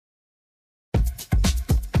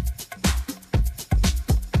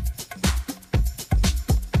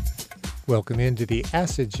Welcome into the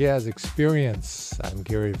Acid Jazz Experience. I'm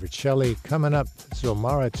Gary Vercelli. Coming up,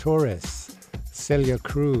 Xiomara Torres, Celia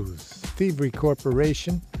Cruz, Thievery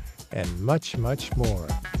Corporation, and much, much more.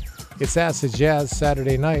 It's Acid Jazz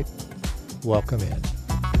Saturday night. Welcome in.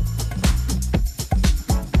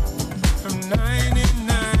 From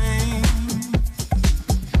 99,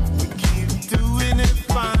 we keep doing it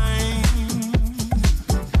fine.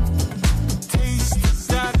 Taste of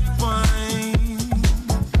that wine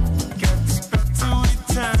gets better with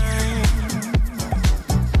time.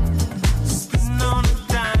 Spin on a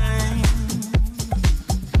dime,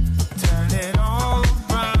 turn it all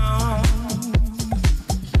around.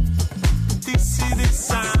 This is the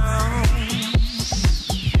sound.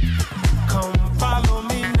 Come follow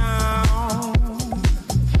me now.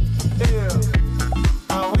 Yeah.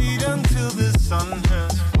 I'll wait until the sun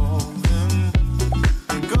has fallen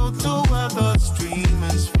and go to where the stream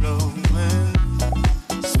is flowing,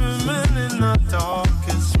 swimming in the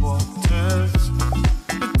darkest waters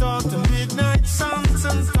with all the midnight suns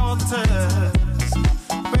and daughters.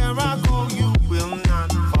 Where I go, you will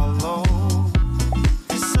not follow.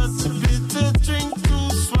 It's such a bitter drink to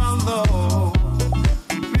swallow.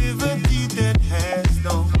 River deep that has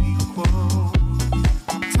no equal.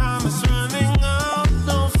 Time is running out,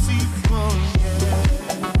 no sequel.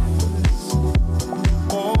 Yes,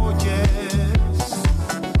 oh yes.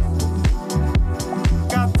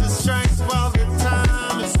 Got to strike while the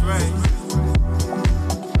time is right.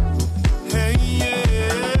 Hey, yeah.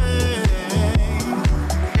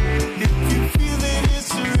 If you feel it, it's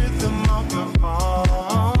the rhythm of your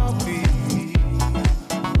heartbeat.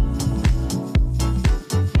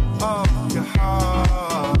 Of your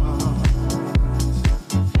heart.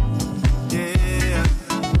 Yeah,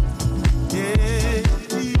 yeah.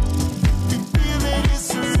 You feel it, it's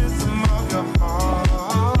the rhythm of your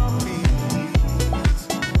heartbeat.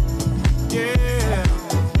 Yeah.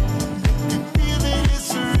 You feel it, it's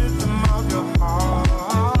the rhythm of your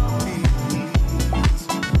heartbeat.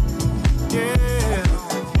 Yeah.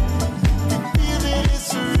 You feel it, it's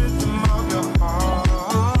the rhythm of your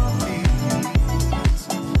heartbeat.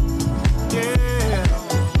 Yeah.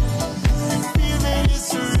 You feel it, it's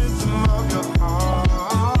the rhythm of your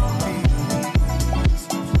heartbeat.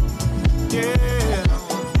 Yeah.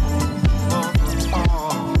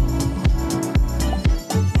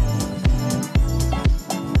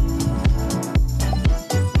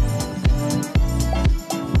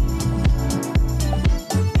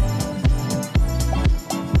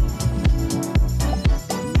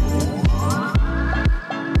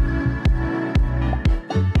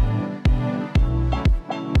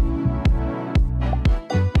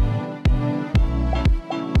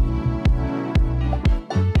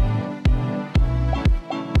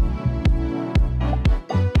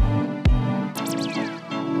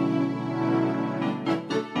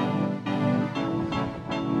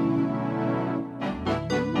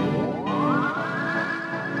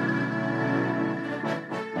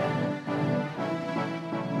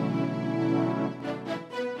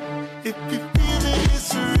 If you feel it, it's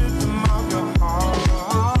the rhythm of your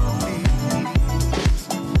heartbeat.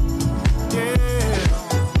 Yeah.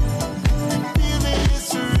 You feel it, it's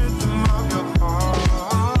the rhythm of your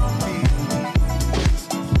heartbeat.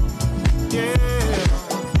 Yeah.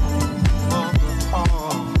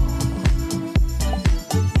 Oh.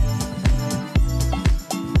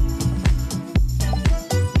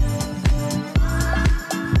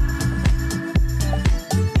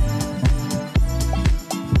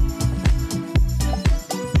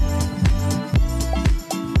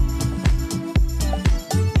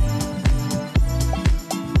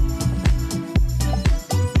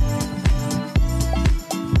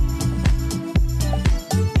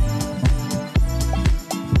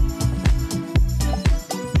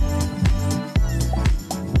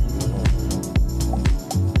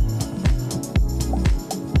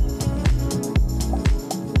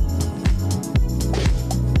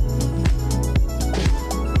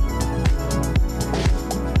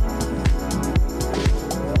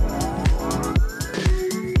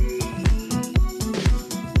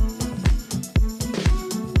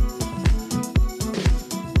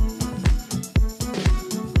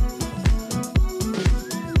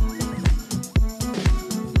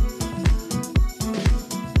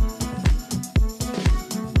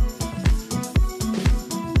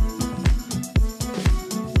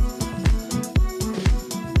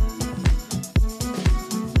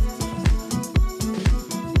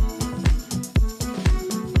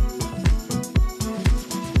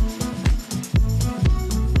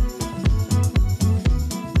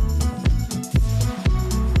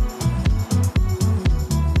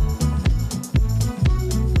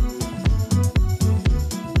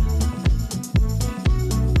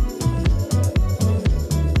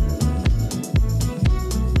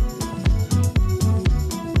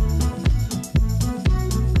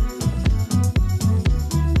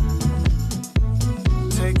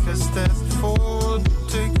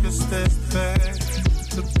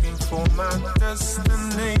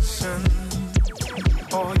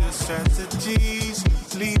 All your strategies,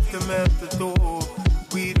 leave them at the door.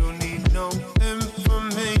 We don't need no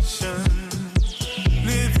information.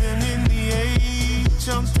 Living in the age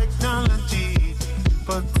of technology,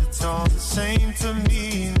 but it's all the same to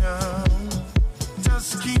me now.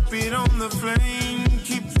 Just keep it on the flame,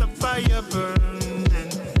 keep the fire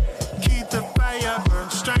burning. Keep the fire burn,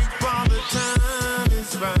 strike while the time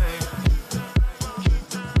is right.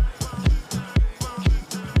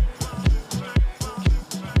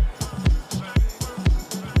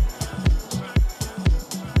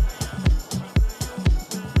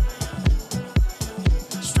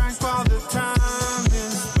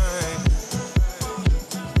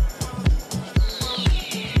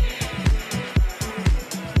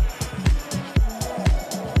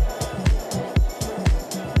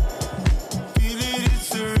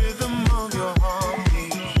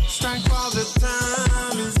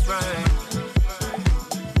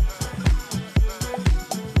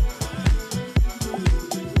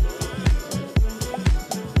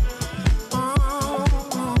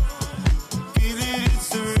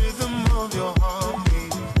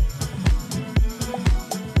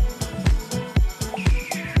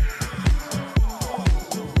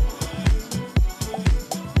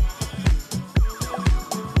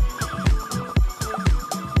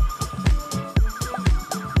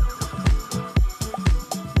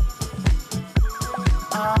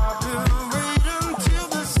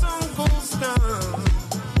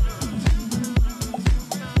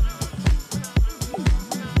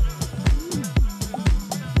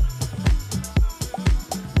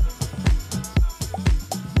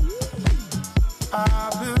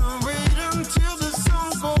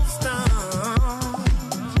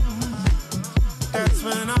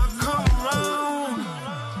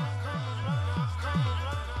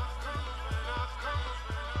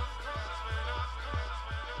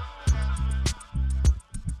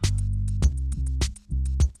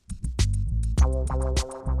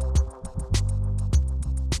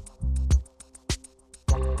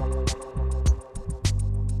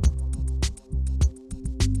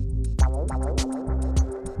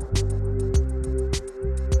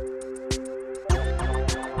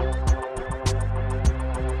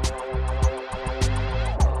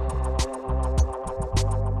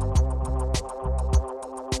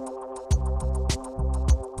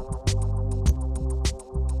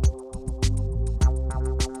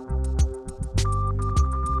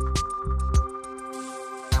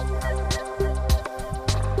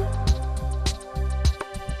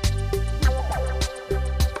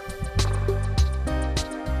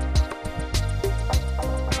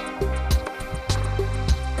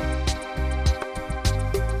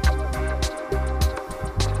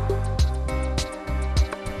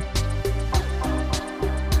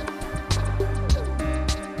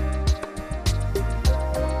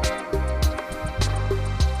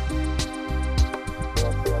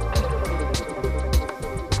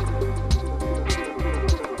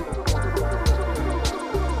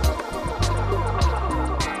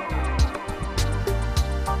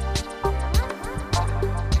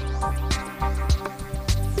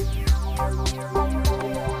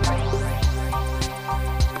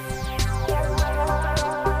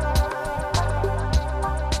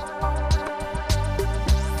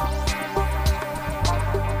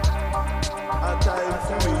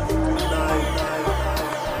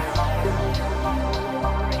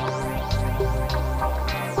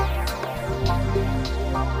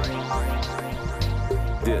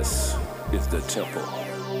 temple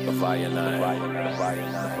of I and I.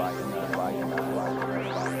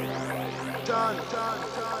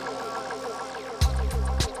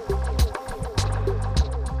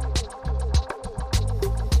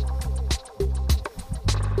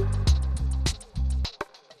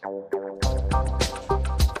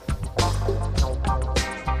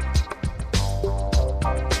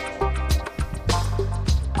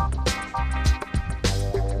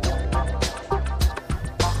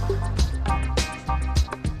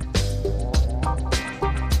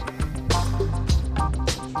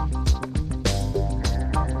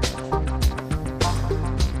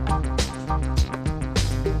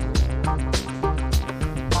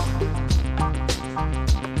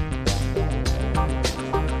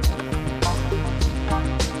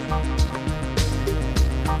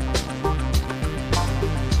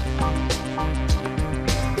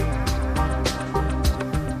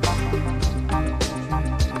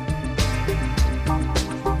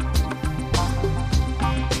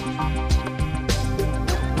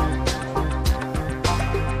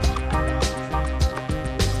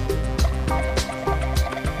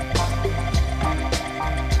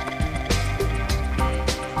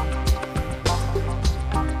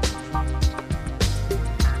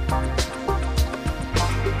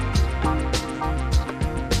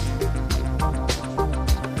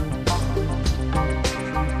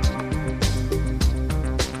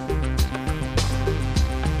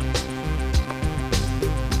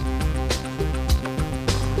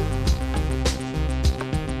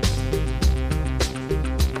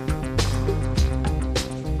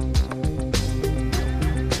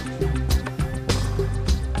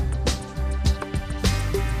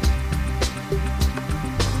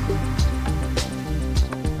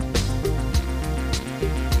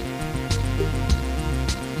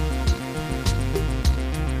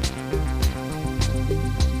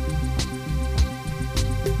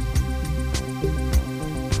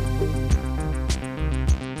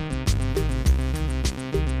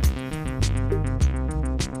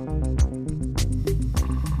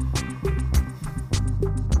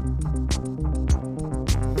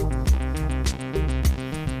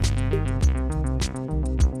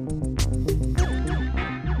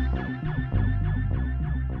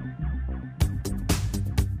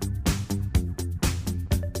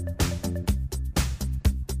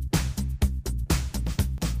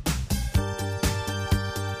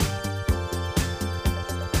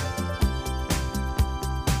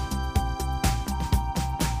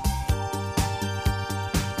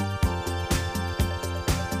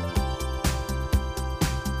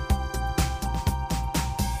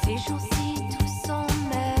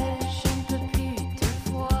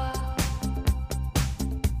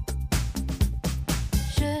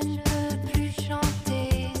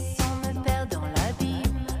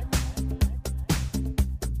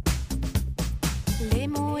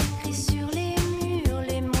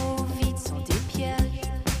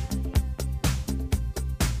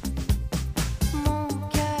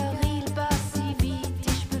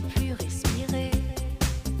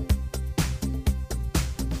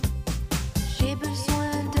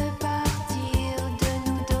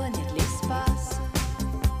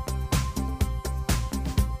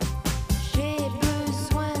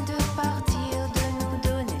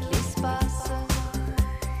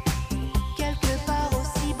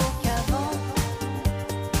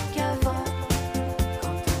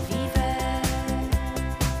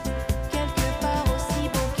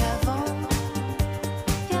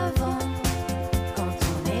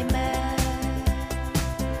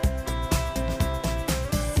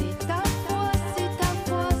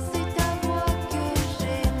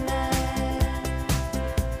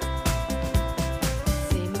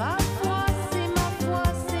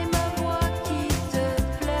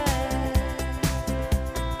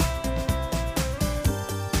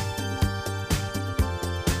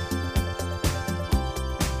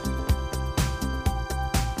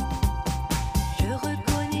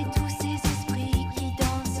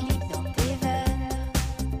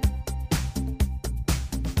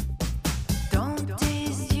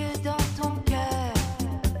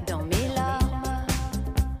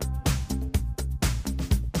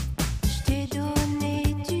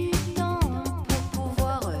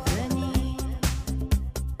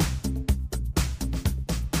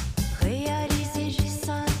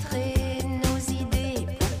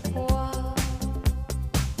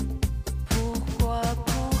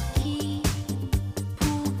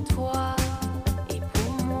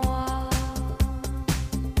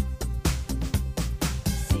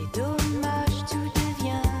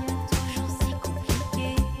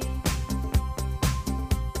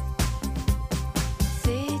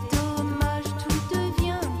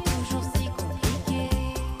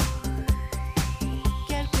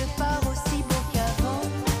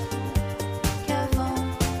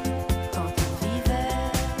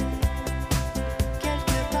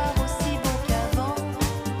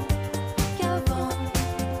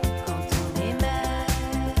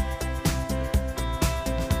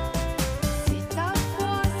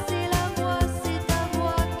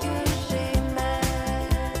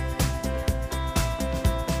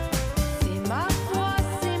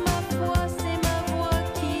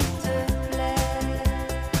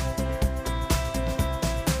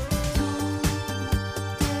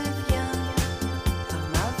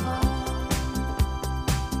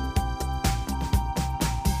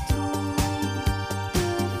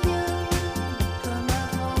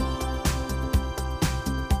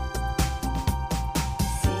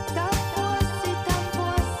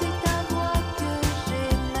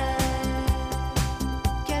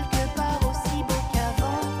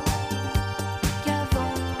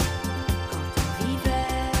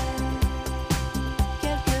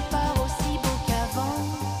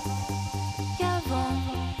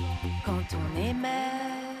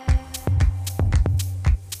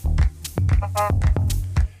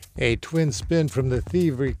 A twin spin from the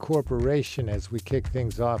Thievery Corporation as we kick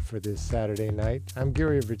things off for this Saturday night. I'm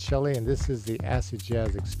Gary Vercelli, and this is the Acid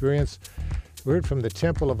Jazz Experience. We heard from the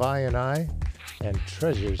Temple of I and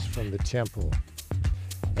Treasures from the Temple.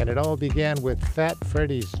 And it all began with Fat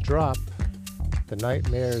Freddy's Drop, the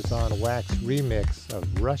Nightmares on Wax remix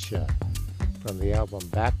of Russia from the album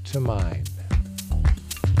Back to Mine.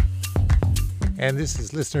 And this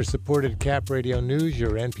is listener-supported Cap Radio News,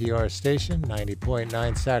 your NPR station,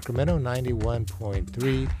 90.9 Sacramento,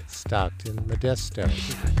 91.3 Stockton, Modesto.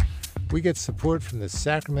 We get support from the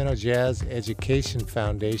Sacramento Jazz Education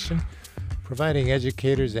Foundation, providing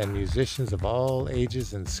educators and musicians of all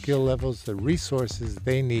ages and skill levels the resources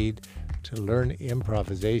they need to learn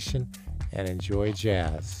improvisation and enjoy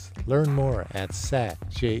jazz. Learn more at sacjef.org.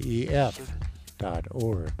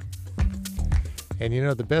 And you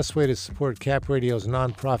know, the best way to support Cap Radio's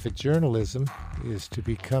nonprofit journalism is to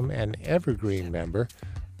become an Evergreen member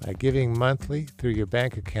by giving monthly through your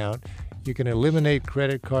bank account. You can eliminate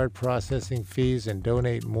credit card processing fees and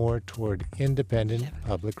donate more toward independent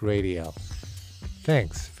public radio.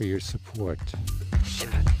 Thanks for your support.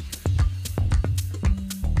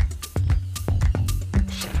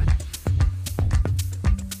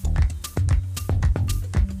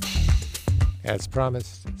 As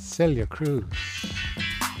promised, Celia Cruz.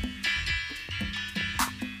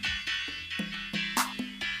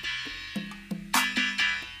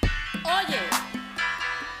 Oye,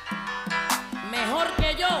 mejor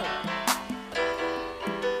que yo,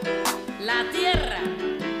 la tierra,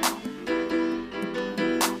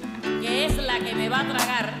 que es la que me va a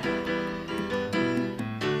tragar.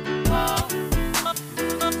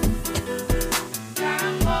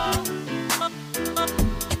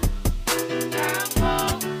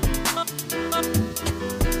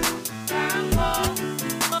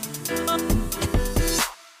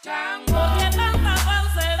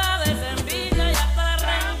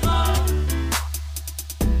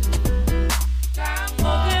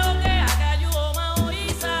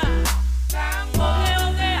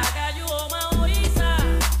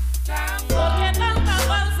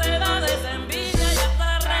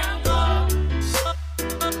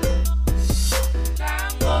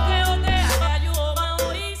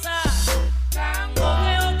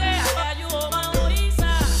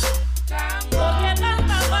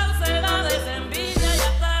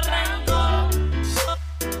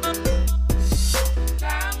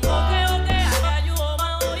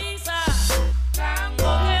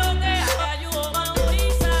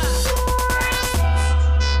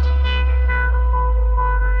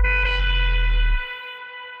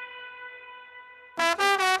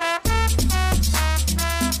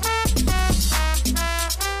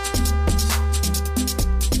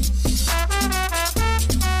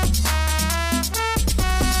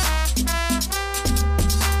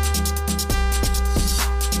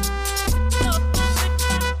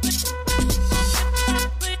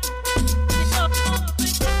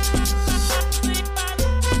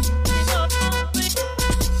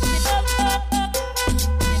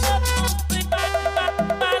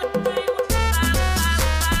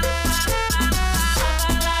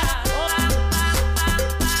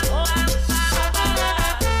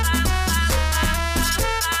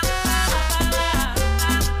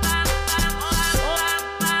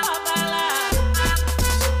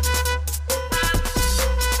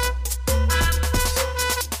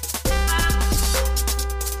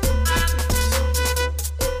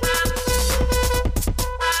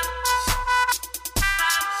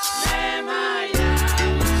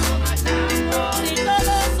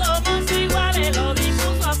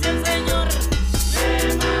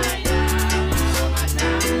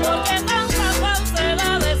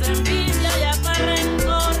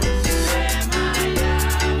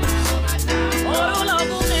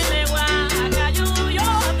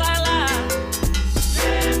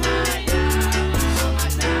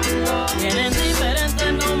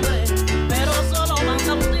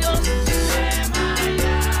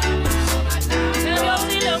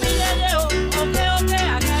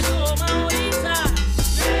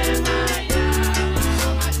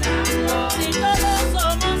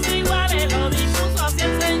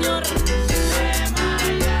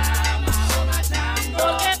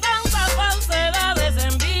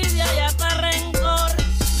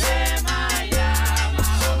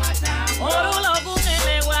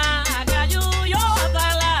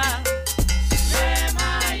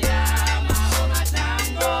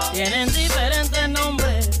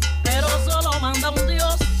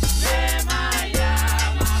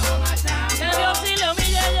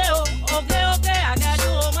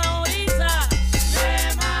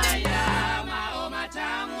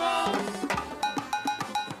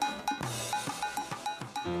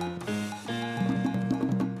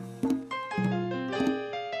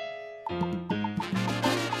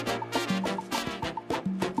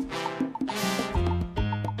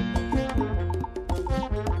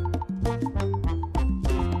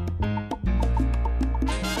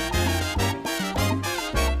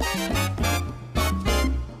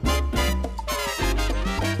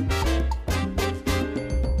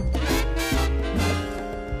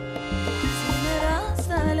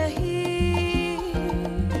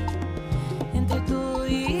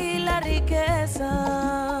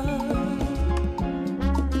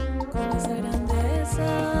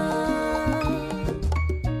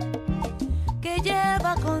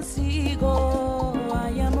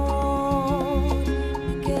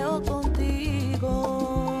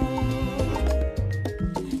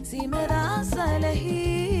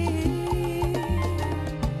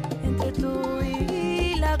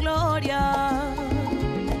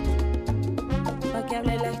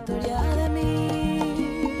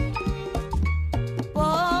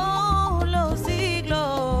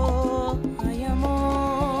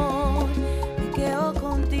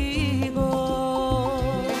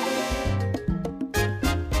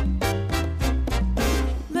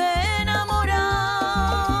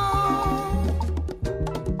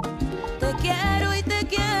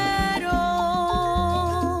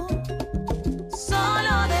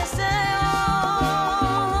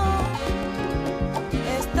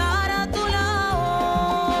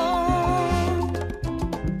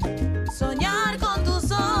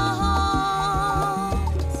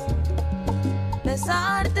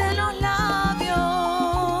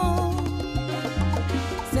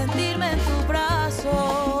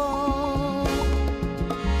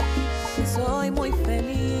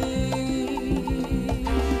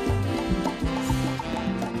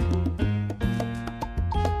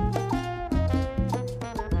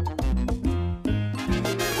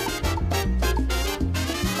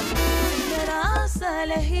 a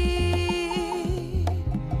elegir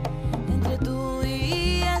entre tú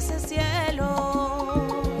y ese cielo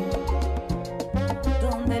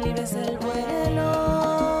donde libre es el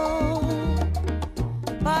vuelo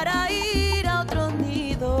para ir a otro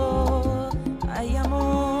nido, ay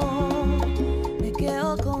amor, me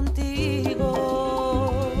quedo contigo.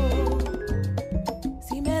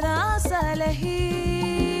 Si me das a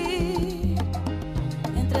elegir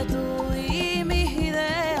entre tú y mis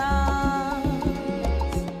ideas,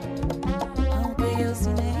 aunque yo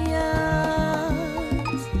sin ellas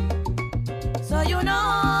soy un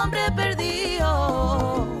hombre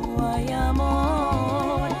perdido, ay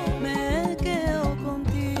amor, me quedo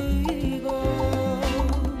contigo.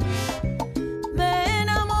 Me he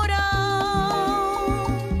enamorado,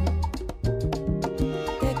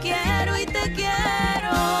 te quiero y te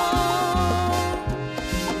quiero,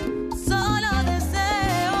 solo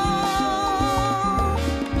deseo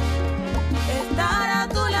estar a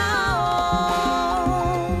tu lado,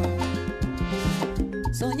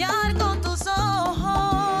 soñar con tus ojos,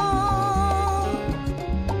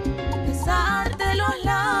 besarte los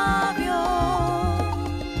labios,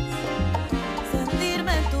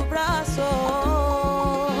 sentirme en tus brazos,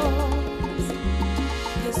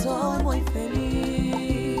 que soy muy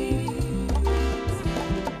feliz,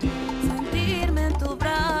 sentirme en tus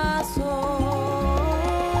brazos,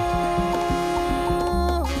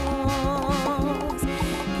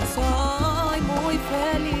 que soy muy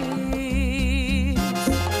feliz.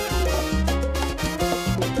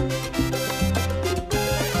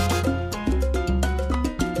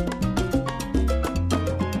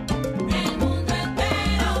 El mundo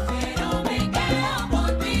entero, pero me quedo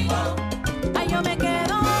contigo. Ay, yo me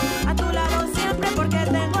quedo a tu lado siempre porque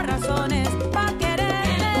tengo razones para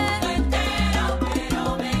quererte. El mundo entero,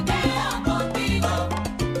 pero me quedo contigo.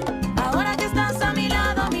 Ahora que estás a mi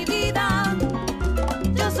lado, mi vida,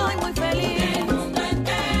 yo soy muy feliz. El mundo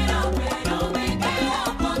entero, pero me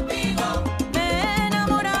quedo contigo. Me he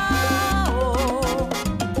enamorado,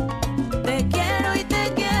 te quiero y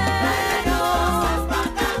te quiero.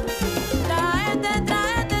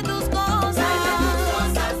 Tráete tus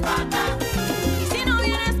cosas pa' acá. Y si no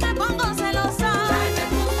vienes me pongo celosa. Tráete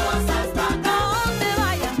tus cosas pa' acá. No te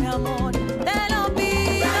vayas, mi amor, te lo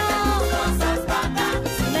pido. Tráete tus cosas pa' acá.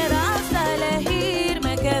 Si me das a elegir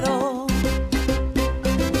me quedo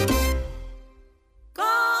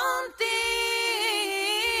contigo.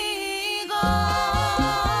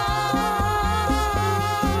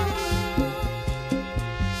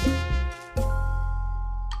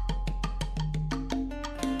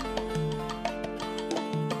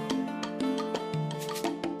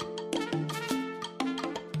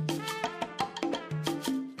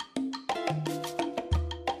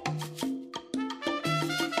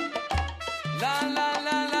 La la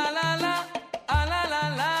la la la la, ah, la la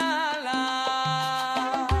la la.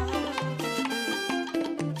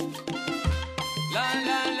 La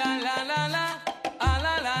la la la la la, ah,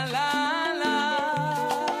 la la la la.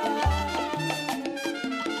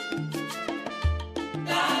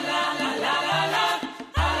 La la la la la la,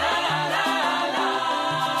 ah, la la la la.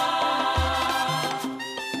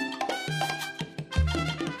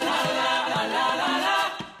 La la la la la la,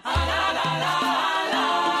 ah, la la la la.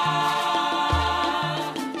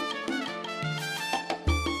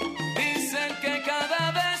 Dicen que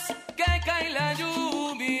cada vez que cae la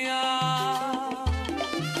lluvia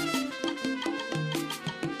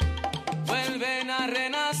vuelven a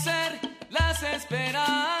renacer las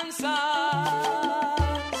esperanzas.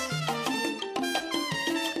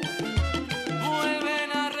 Vuelven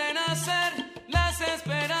a renacer las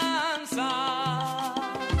esperanzas.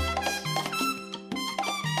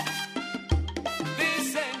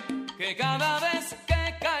 Dicen que cada vez que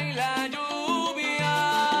cae la lluvia,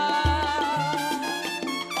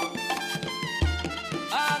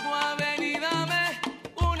 agua ven y dame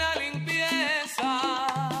una limpieza.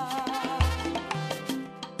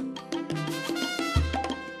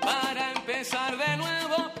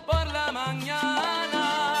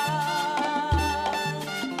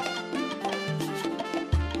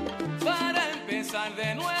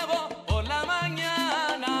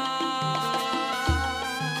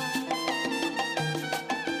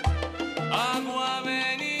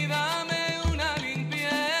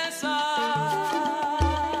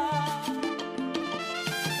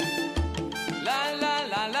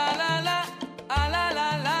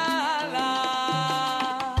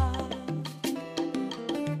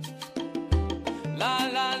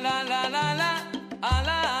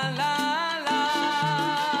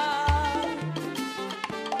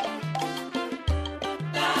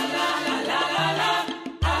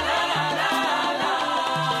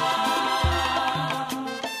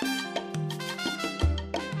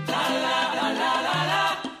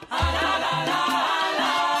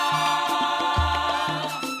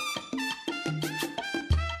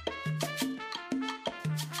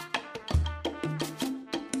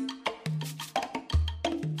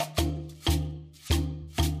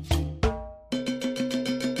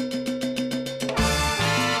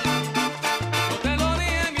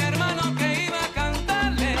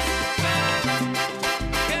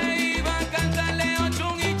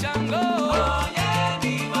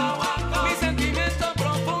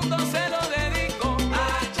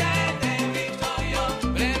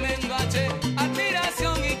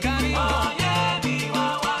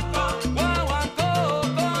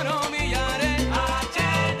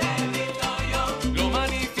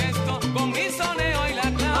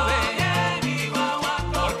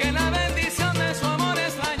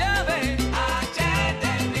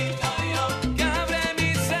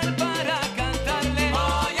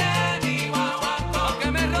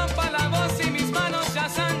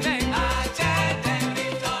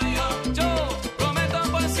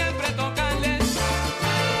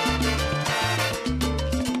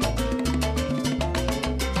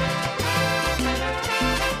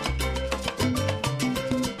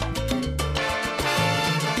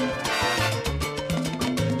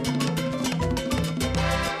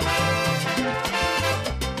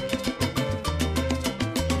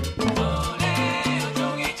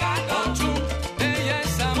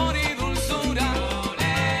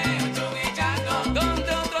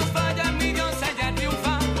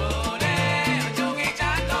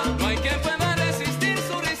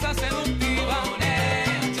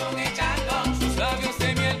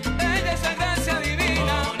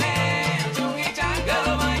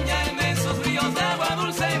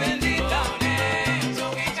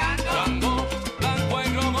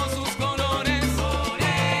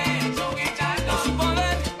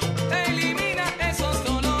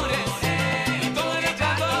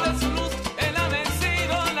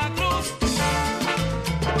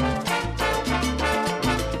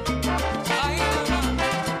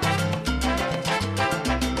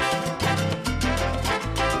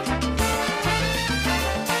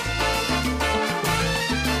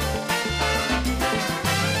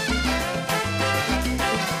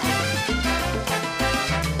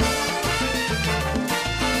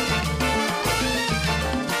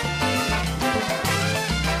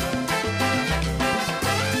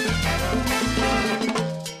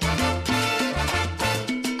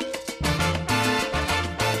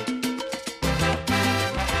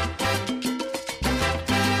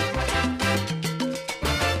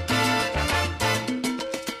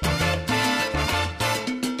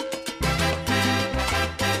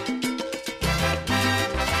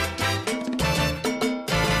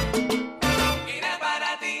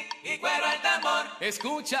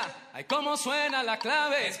 Escucha, ay cómo suena la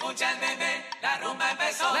clave. Escucha el bebé, la rumba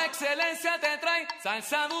empezó. La excelencia te trae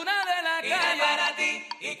salsa dura de la Y calle. de para ti,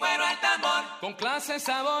 y cuero al tambor. Con clase,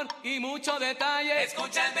 sabor y mucho detalle.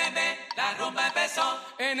 Escucha el bebé, la rumba empezó.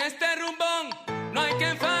 En este rumbón no hay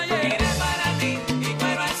quien falle. Y de para ti, y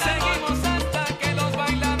cuero al tambor. Seguimos hasta que los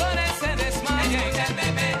bailadores se desmayen. Escucha el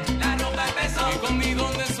bebé, la rumba empezó. Y con mi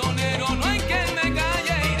don de sonero no hay quien me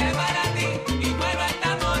calle. Y de para ti, y cuero al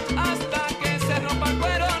tambor. Hasta que se rompa el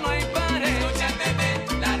cuero no hay pares. Escucha el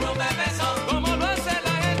bebé, la rumba empezó. Como lo hace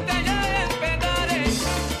la gente ya en Pedares.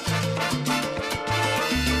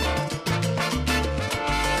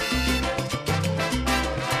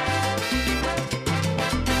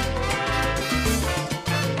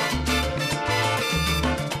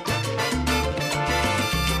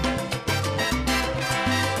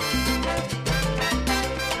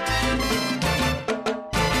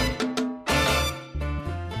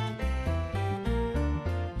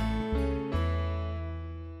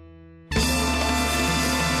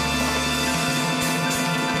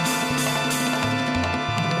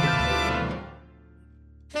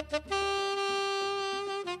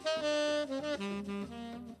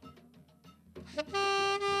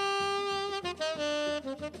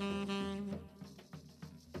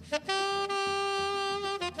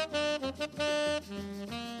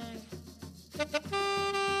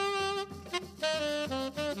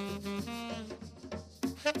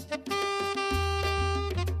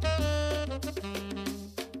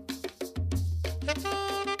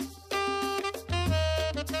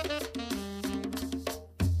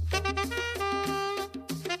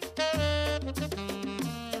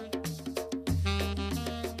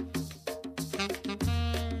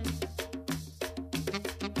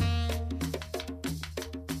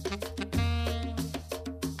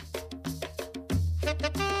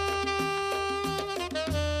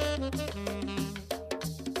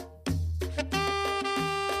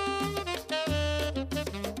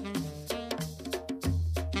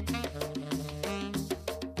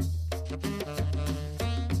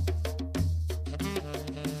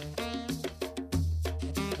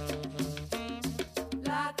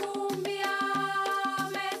 La cumbia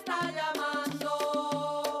me está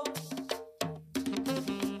llamando.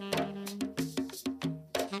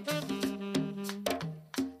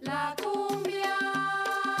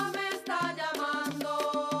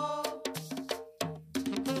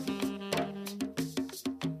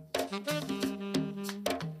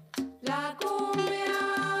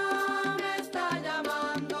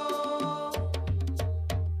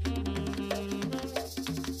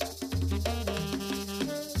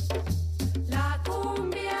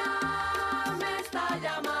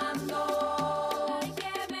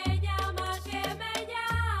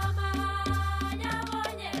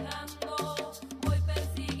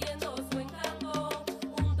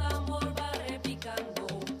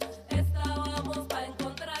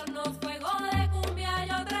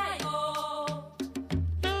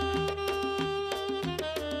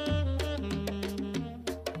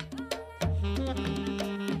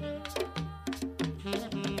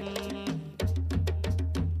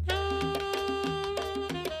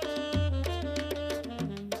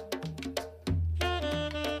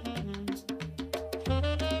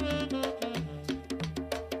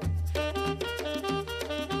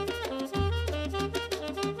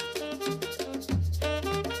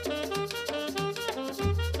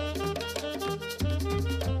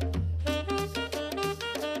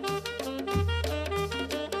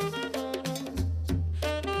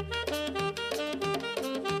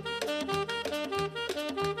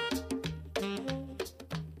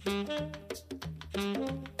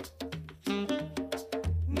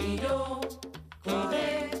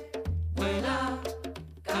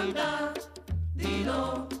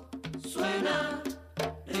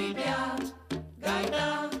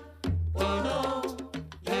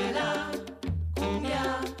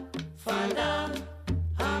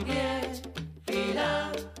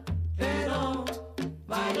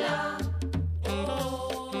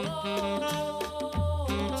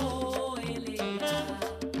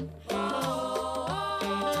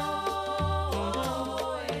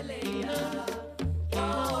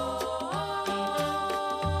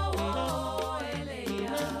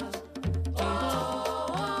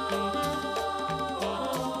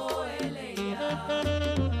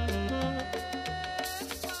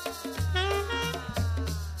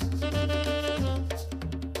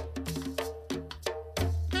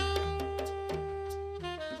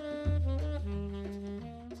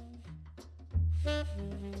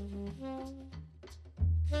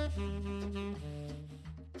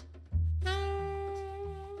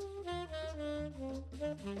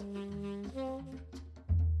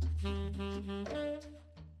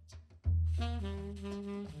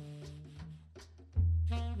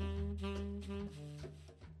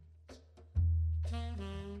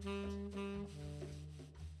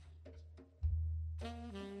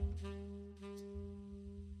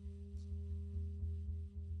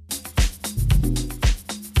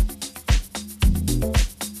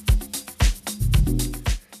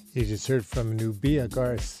 You just heard from Nubia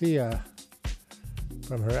Garcia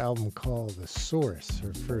from her album called The Source,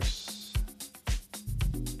 her first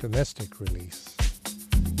domestic release.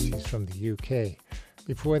 She's from the UK.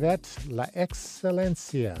 Before that, La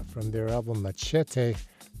Excelencia from their album Machete.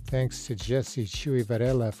 Thanks to Jesse Chuy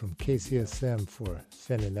Varela from KCSM for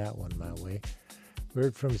sending that one my way. We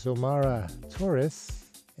heard from Xiomara Torres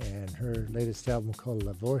and her latest album called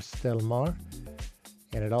La Voz del Mar.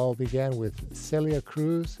 And it all began with Celia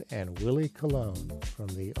Cruz and Willie Colon from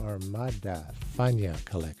the Armada Fania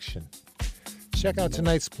collection. Check out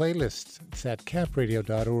tonight's playlist. It's at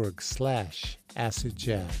capradio.org/acid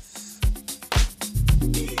jazz.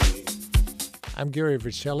 I'm Gary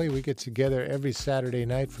Vercelli. We get together every Saturday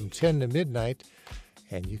night from 10 to midnight,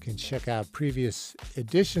 and you can check out previous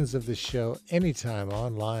editions of the show anytime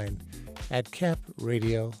online at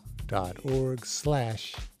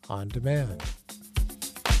capradio.org/on-demand.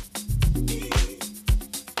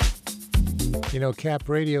 You know, Cap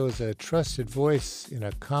Radio is a trusted voice in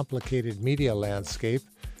a complicated media landscape.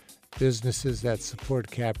 Businesses that support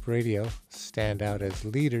Cap Radio stand out as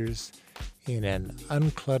leaders in an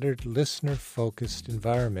uncluttered, listener-focused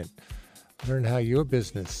environment. Learn how your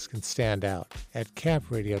business can stand out at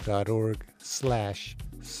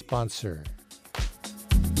capradio.org/sponsor.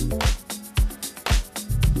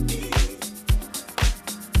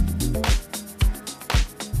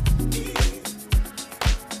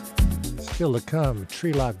 Still to come,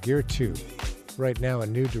 Treelock Gear 2. Right now, A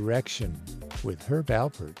New Direction with Herb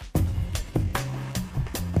Alpert.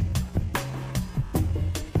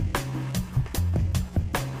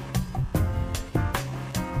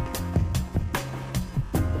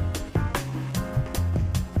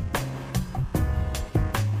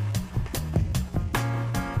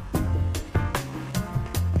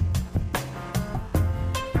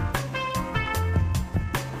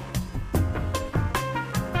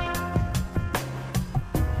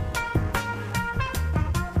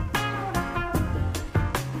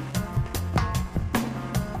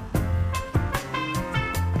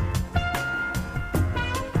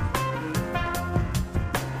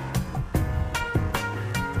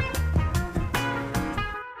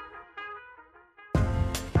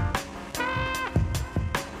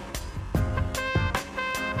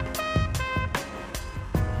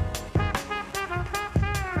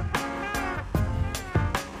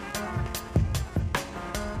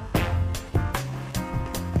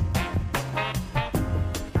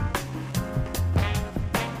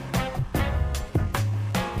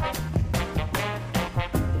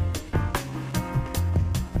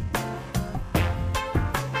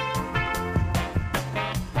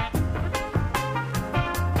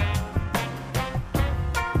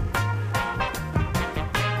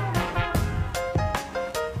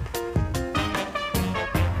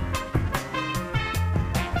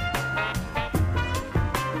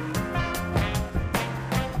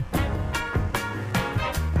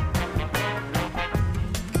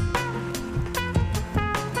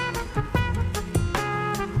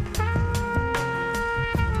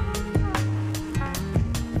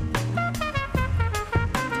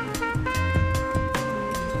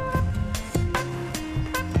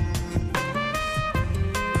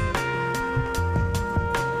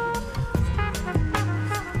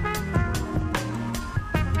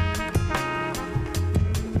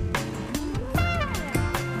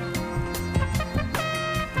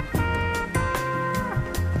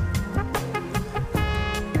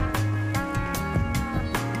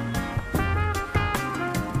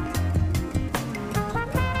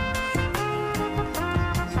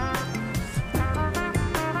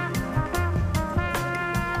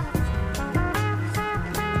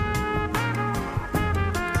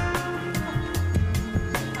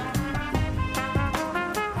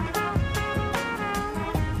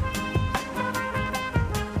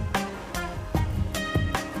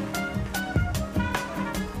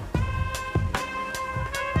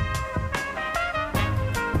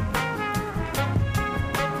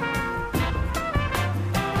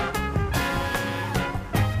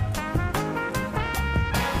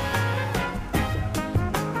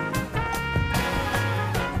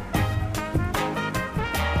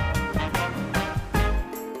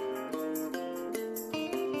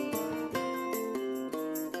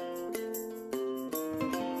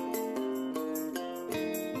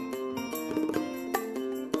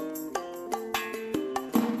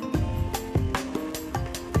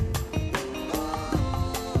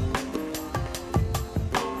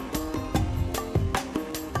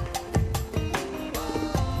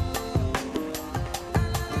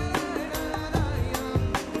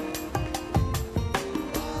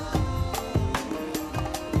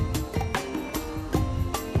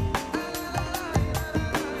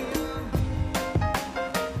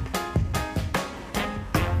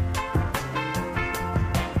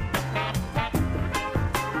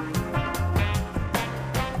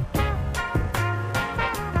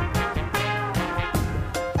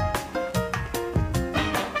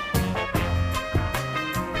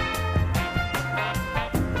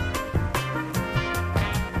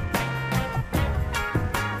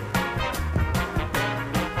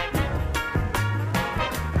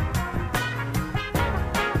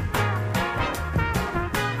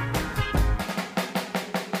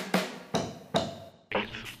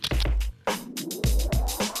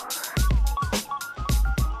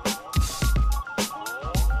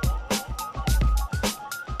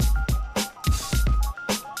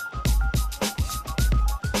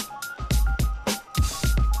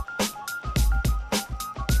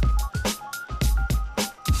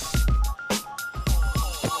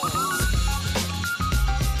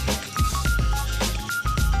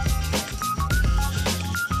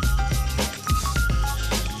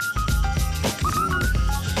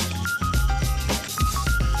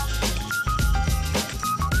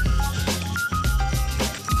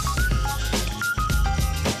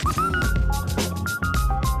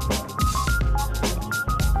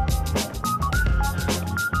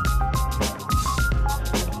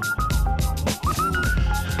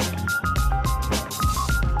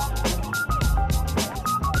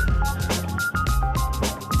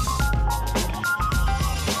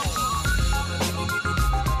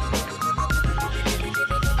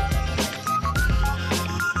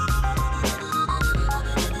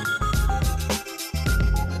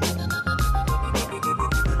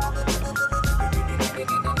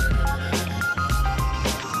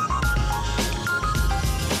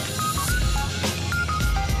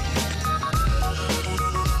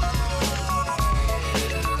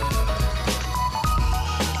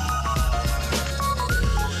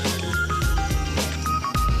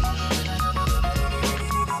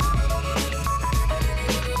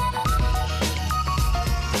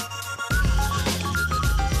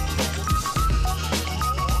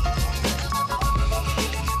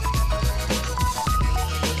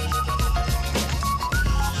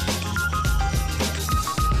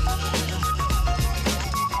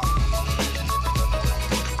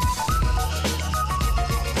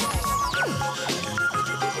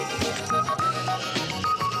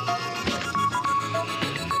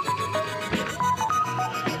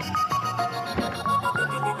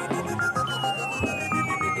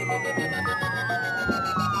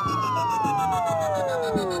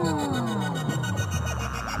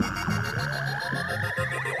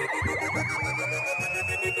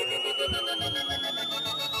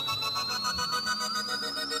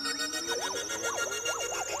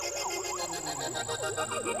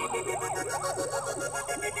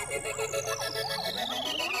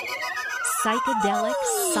 Psychedelic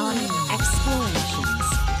sonic explorations.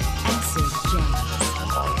 Acid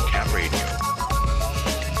jazz. On Cap Radio.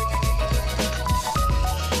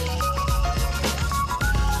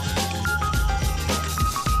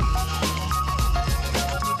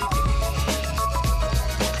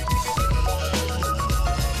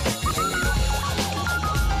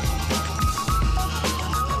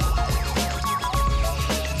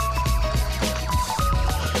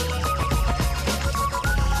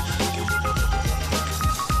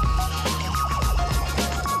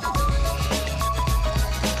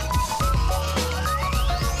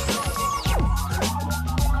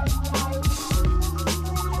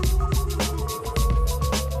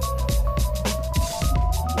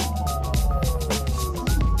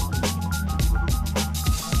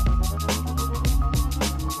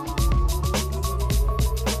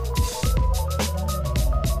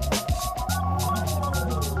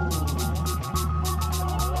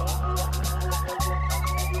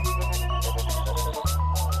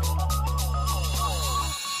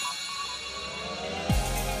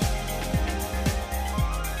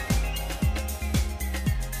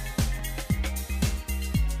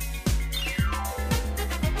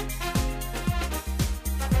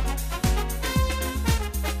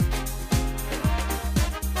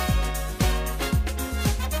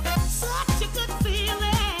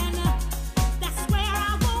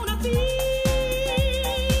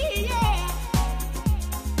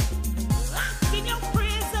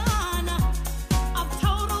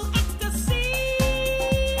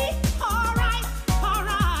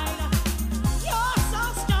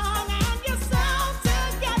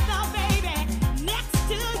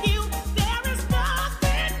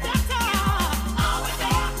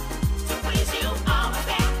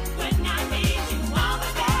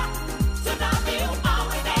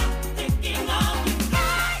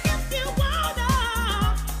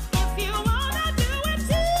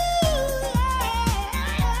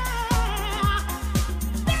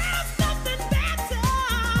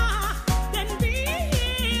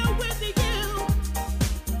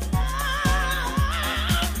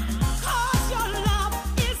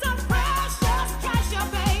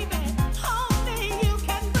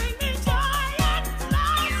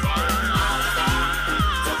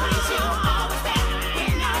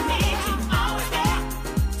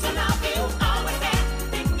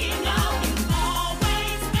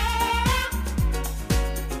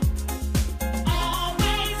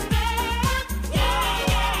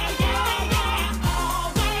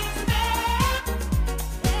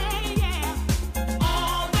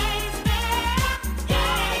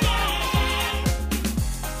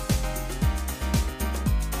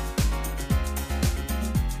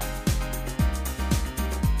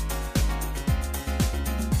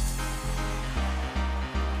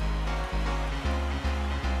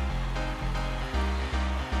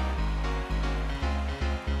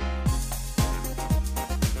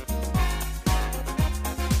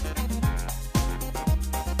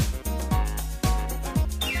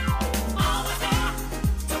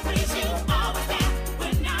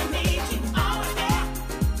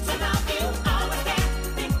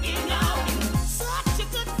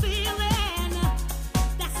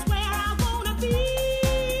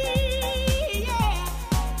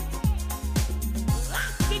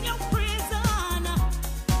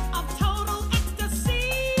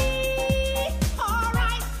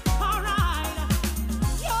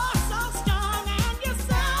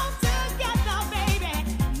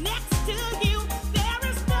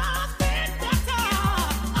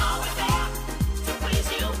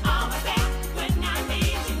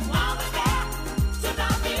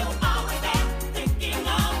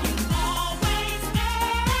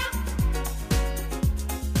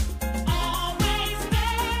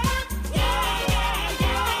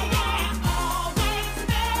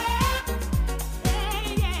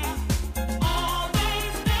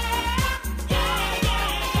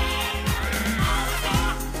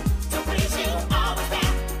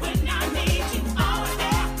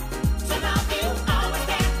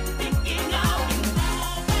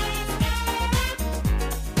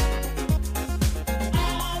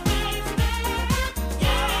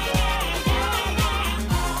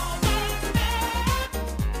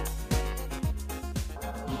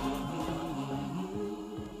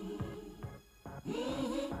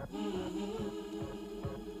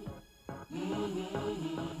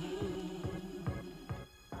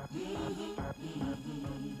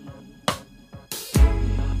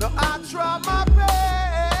 try my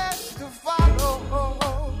best to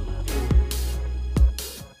follow,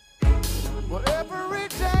 but every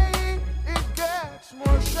day it gets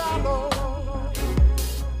more shallow.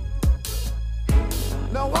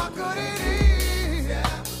 Now what could it is?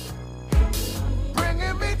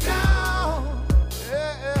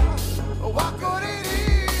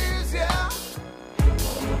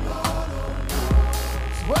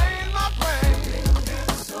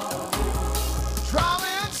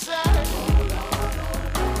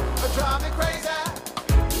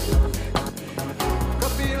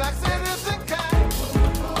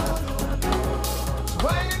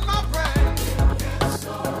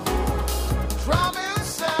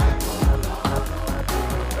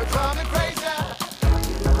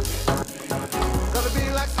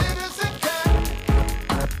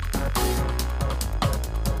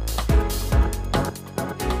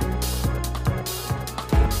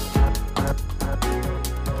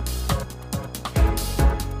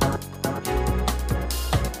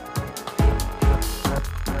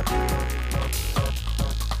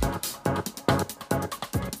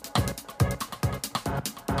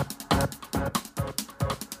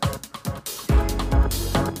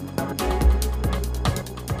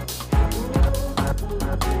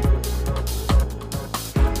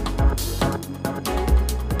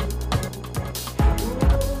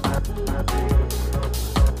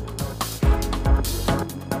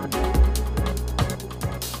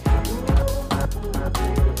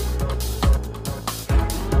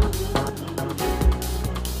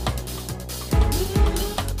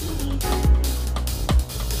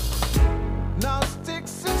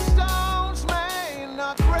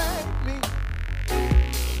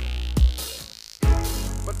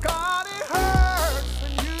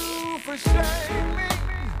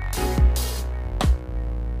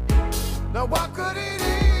 Now what could it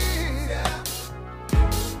is?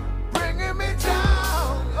 Bringing me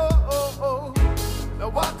down. Oh, oh, oh. Now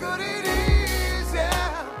what could it is?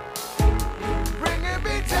 Yeah. Bringing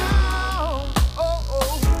me down. Oh,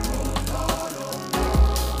 oh.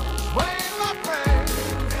 Weighing my brain.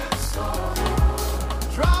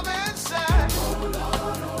 Drive me insane.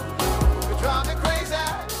 You drive me crazy.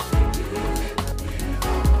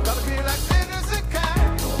 Gotta be like innocent cat.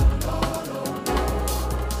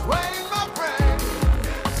 Weighing my brain.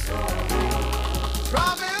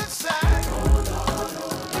 Drive me insane.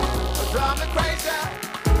 Drive me crazy.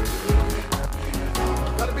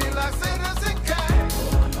 Gotta be like innocent cat.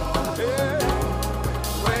 Yeah.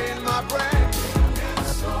 Weighing my brain.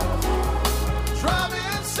 Drive me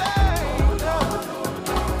insane.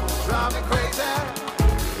 Drive me crazy.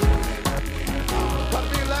 Gotta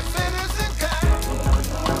be like innocent cat.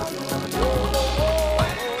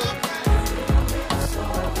 Weighing my brain.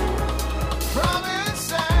 Drive me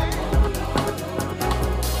insane.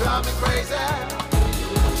 Drive me crazy.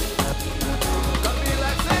 Gotta be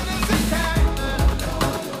like innocent cat.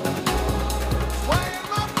 Weighing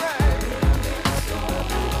my brain.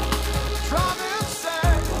 Drive me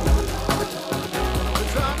insane.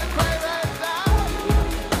 Drive me crazy.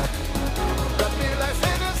 Gotta be like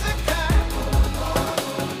innocent cat.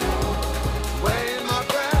 Weighing my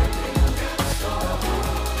brain.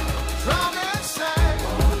 Drive me insane.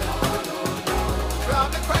 Drive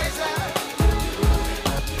me crazy.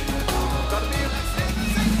 Gotta be like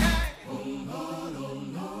innocent cat.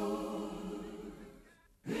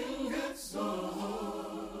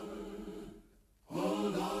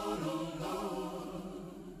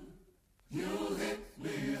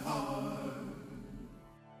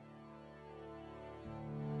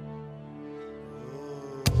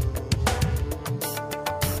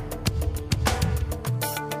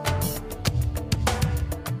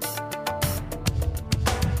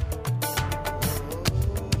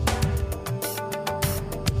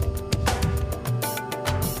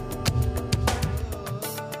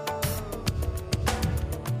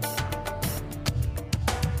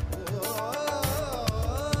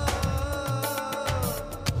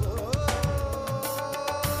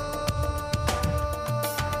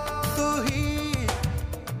 तू ही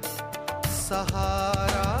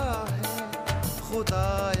सहारा है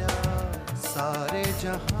खुदाया सारे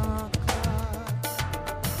जहां का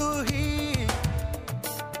तू ही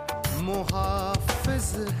मुहाफिज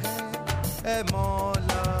है ए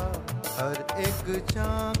मौला हर एक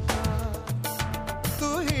जान का तू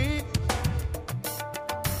ही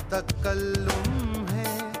तकल्लुम है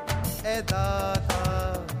ए दाता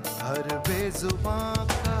हर बेजुबां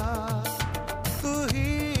का तू ही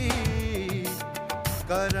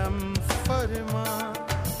करम फरमा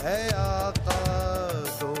है आका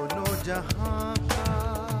दोनों जहां का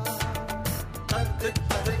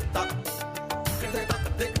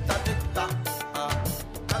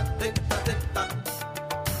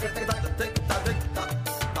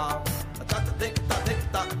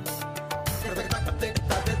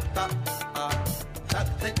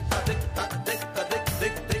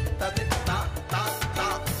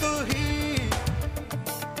तू ही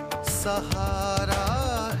सहारा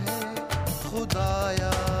है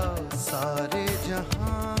खुदाया सारे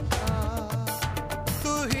जहां का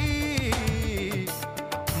तू ही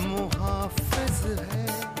मुहाफिज है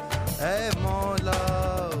ऐ मौला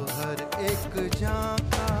हर एक जान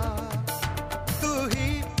का तू ही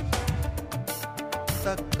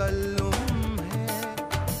तकल्लुम है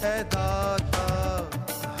ऐ दाता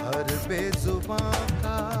हर बेजुबां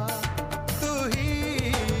का तू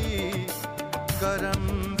ही करम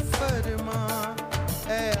फरमा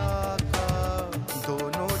ऐ आका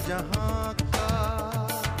दोनों जहां का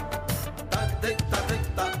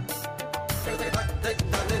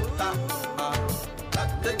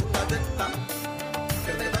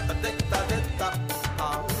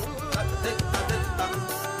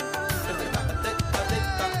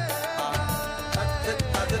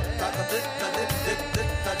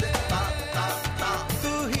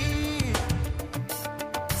तू ही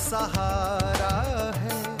सहारा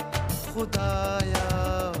है खुदाया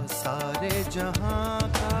सारे जहां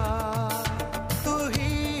का तू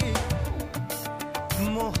ही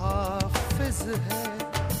मुहाफिज है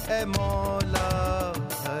ए मौला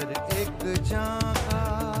हर एक जान का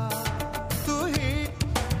तू ही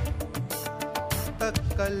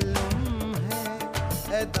तकल्लुम है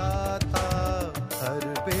ए दाता हर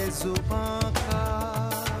बेजुबां का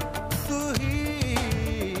तू ही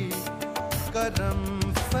करम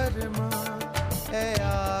फरमा ए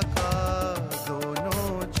आका दोनों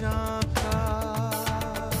जान का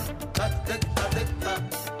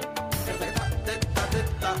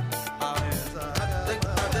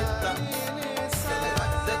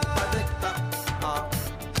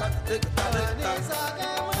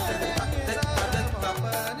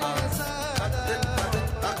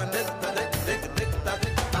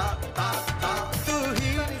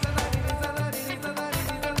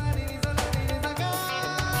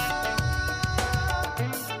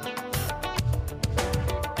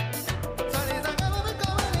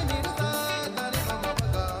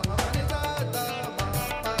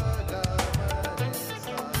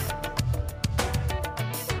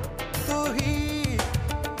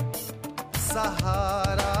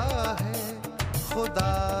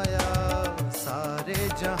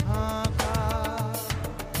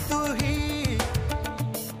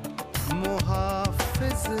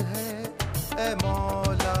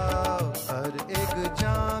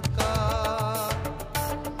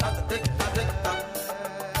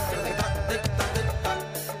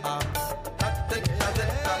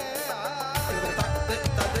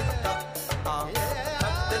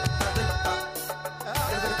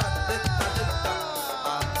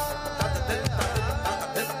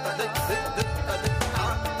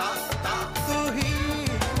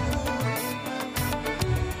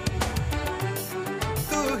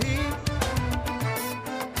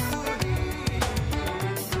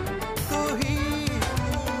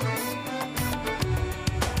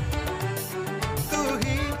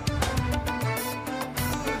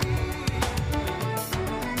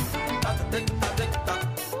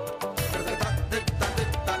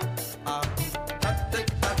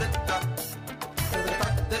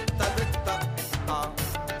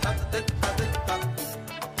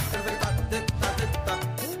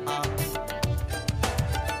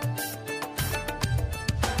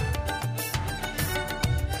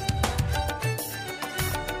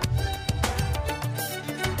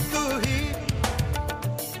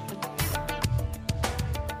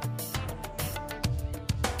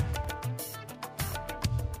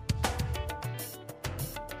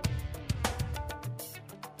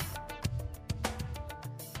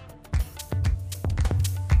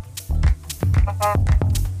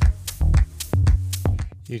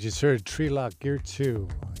You just heard Treelock Gear 2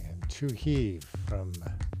 and To Heave from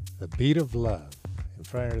The Beat of Love. And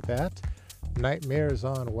prior to that, Nightmares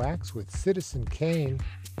on Wax with Citizen Kane.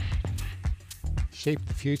 Shape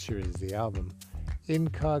the Future is the album.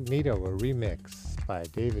 Incognito, a remix by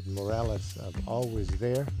David Morales of Always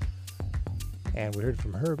There. And we heard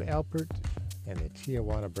from Herb Alpert and the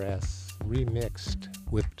Tijuana Brass remixed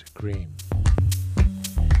Whipped Cream.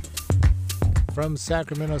 From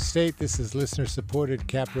Sacramento State, this is listener-supported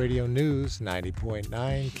Cap Radio News, 90.9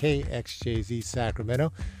 KXJZ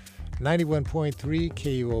Sacramento, 91.3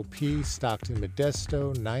 KUOP Stockton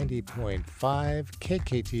Modesto, 90.5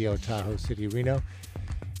 KKTO Tahoe City Reno,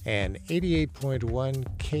 and 88.1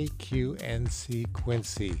 KQNC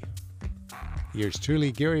Quincy. Yours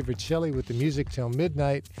truly, Gary Vercelli, with the music till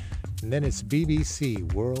midnight, and then it's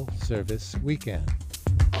BBC World Service Weekend.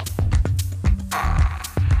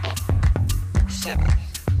 7.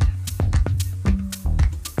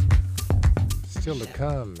 Still to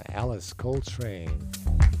come, Alice Coltrane.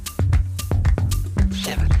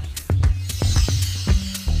 7.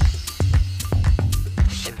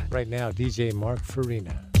 Right now, DJ Mark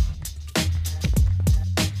Farina.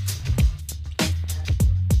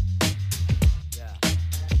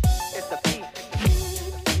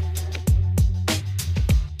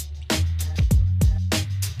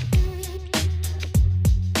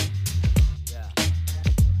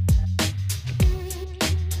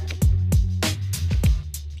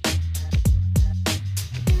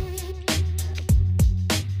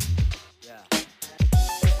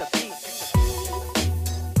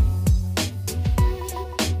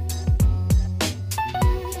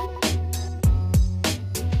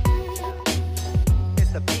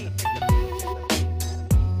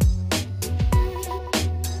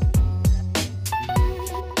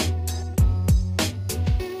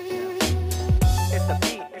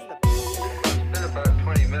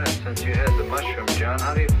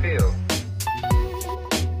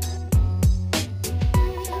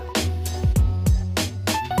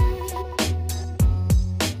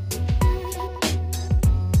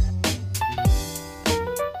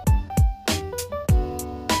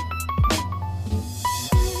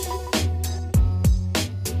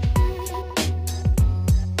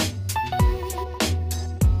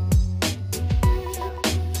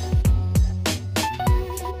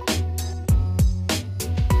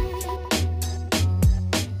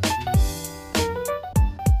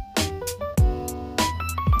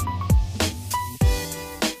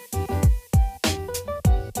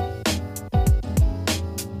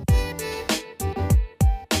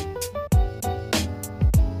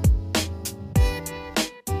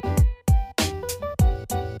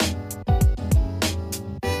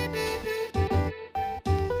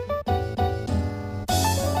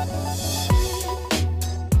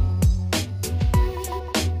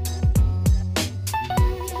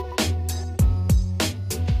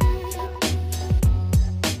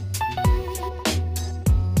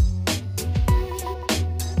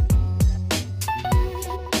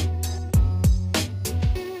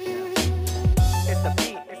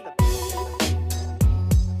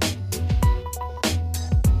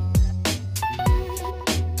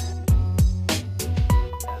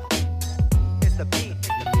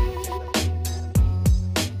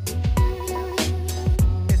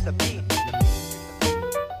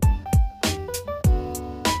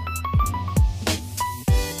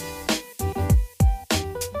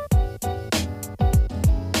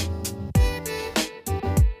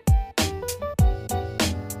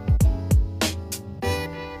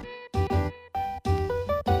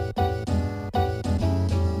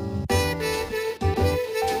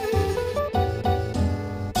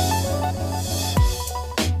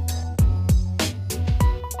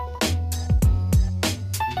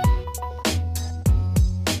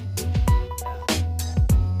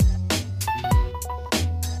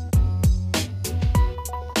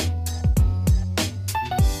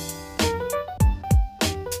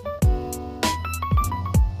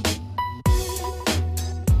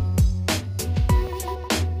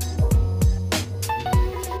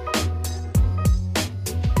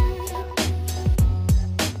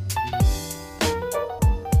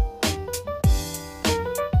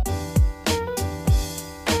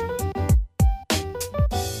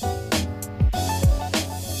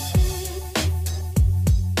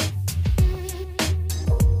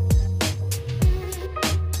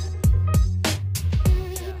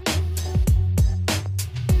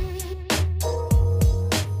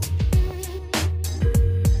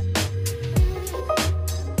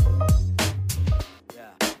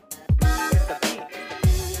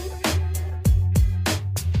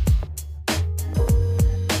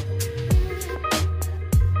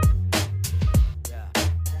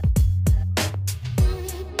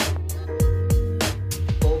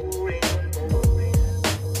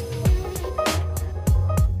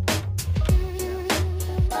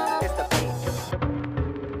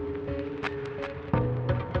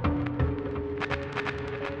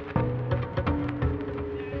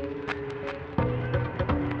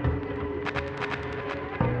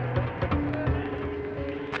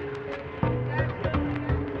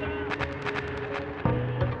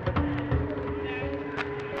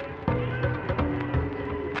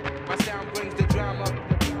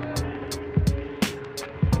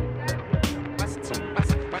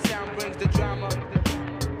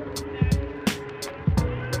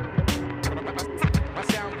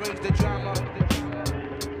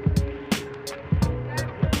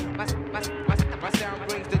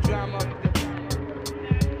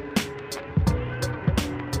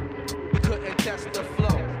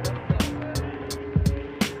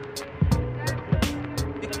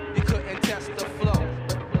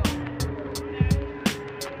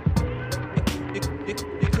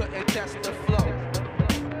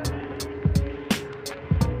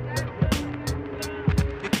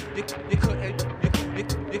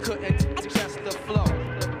 You couldn't adjust the flow.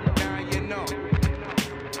 Now you know.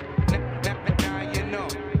 Now you know.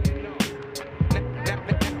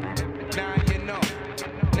 Now you know.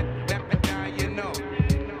 Now you know.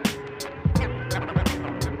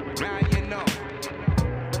 Now you know.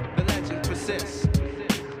 The legend persists.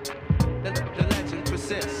 The legend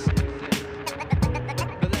persists.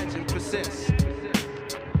 The legend persists.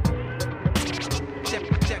 Check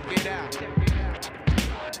it out. Check it out.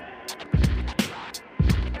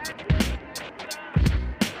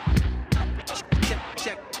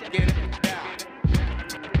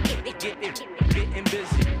 Getting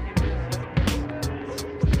busy.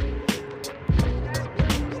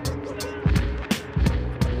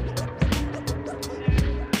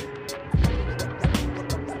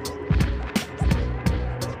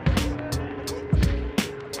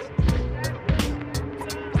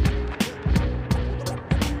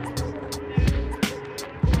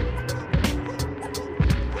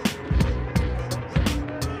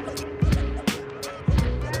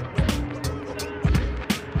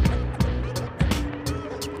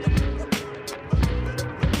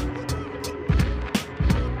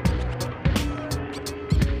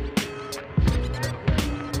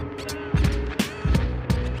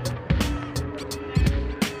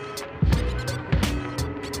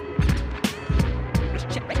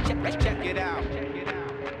 Check it out.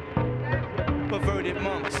 Perverted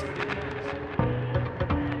monks.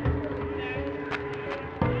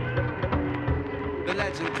 The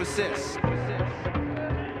legend persists.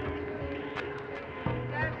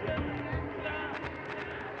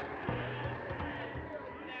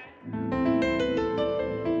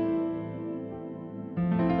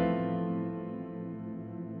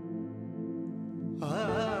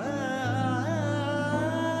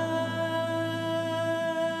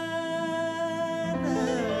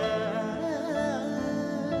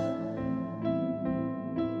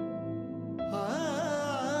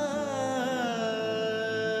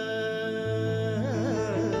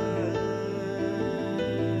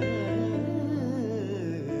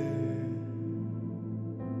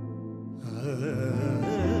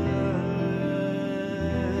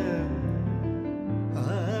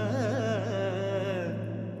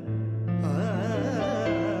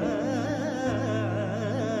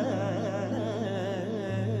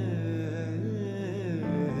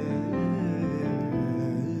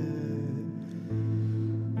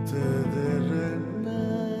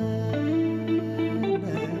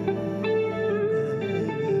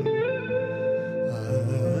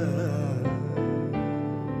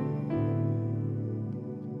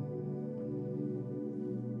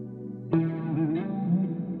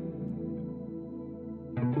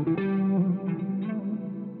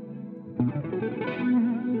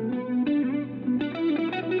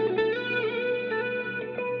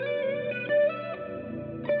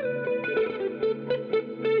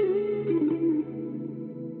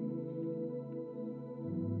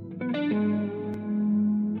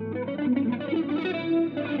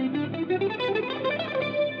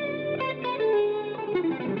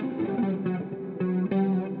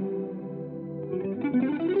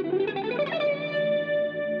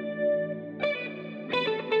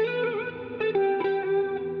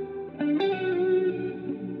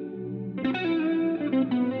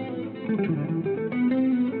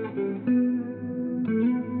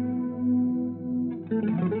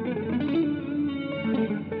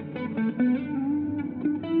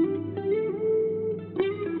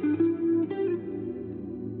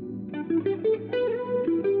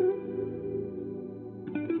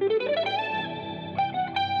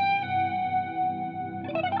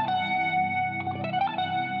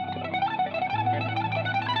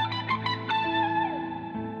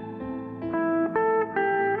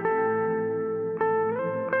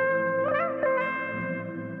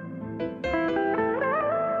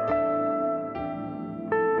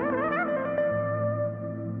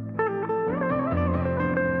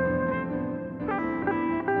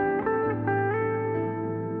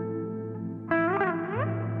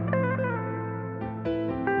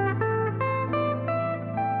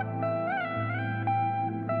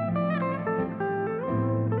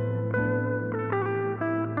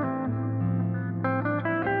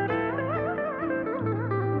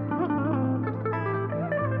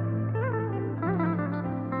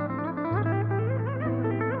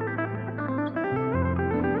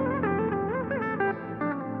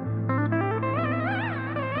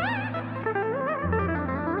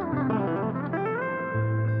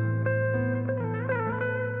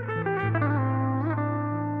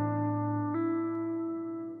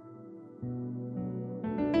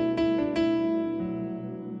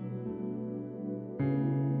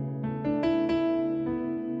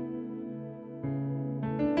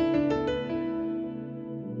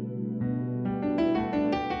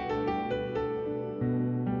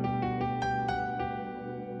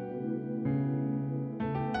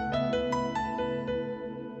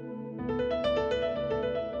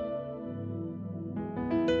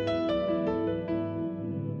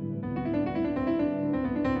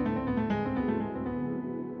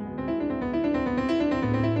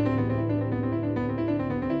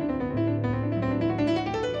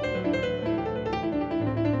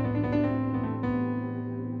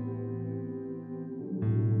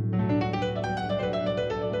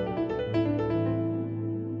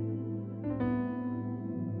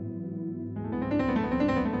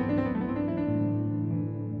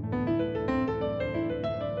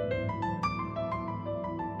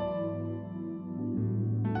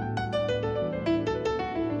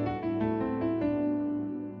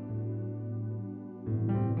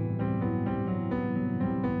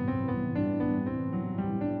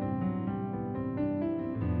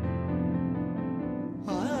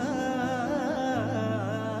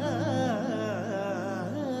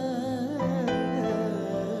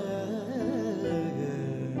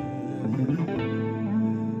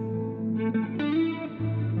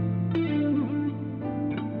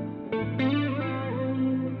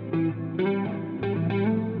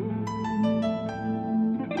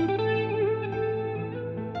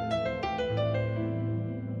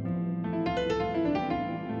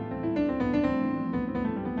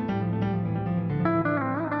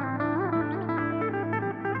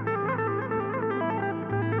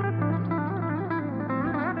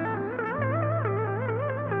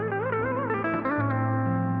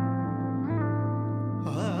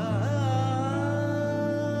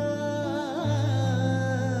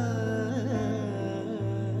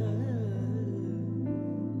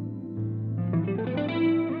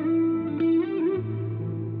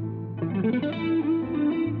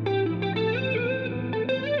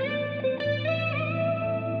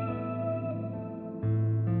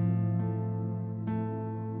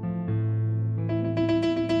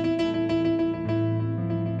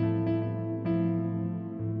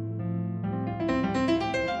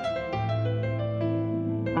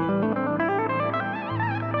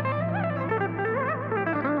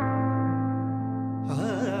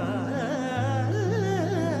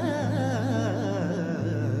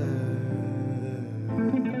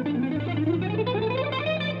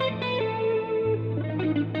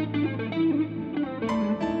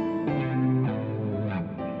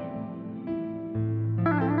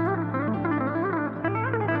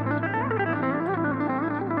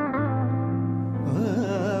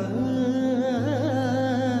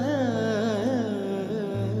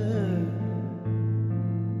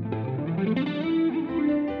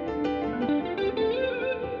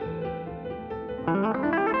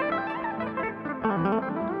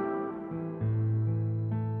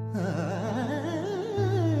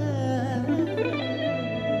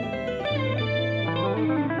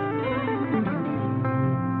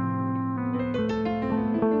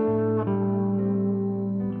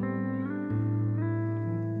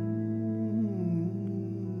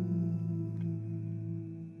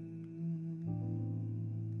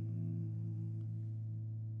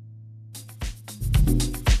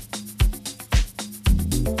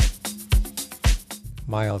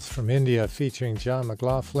 Miles from India featuring John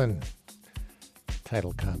McLaughlin.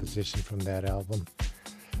 Title composition from that album.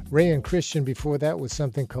 Ray and Christian before that was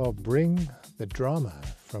something called Bring the Drama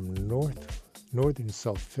from Northern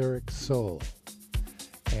Sulfuric Soul.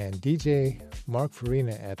 And DJ Mark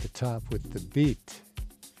Farina at the top with The Beat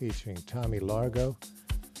featuring Tommy Largo.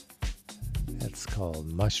 That's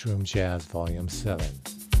called Mushroom Jazz Volume 7.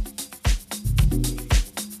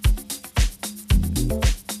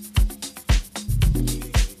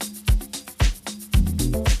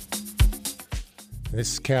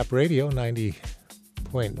 This is Cap Radio,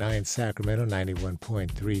 90.9 Sacramento,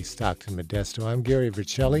 91.3 Stockton, Modesto. I'm Gary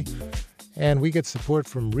Vercelli, and we get support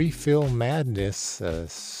from Refill Madness, a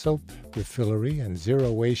soap refillery and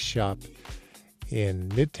zero waste shop in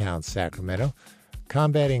Midtown Sacramento,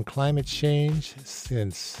 combating climate change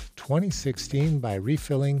since 2016 by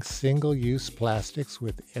refilling single-use plastics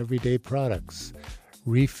with everyday products.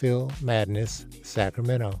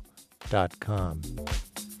 RefillMadnessSacramento.com.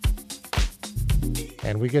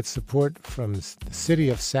 And we get support from the City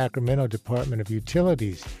of Sacramento Department of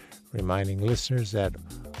Utilities, reminding listeners that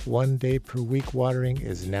 1 day per week watering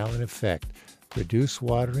is now in effect. Reduce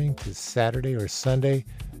watering to Saturday or Sunday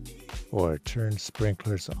or turn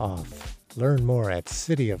sprinklers off. Learn more at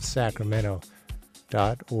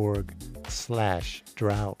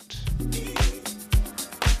cityofsacramento.org/drought.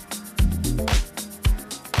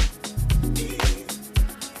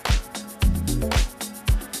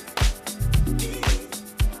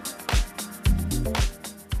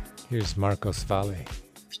 Here's Marcos Valle.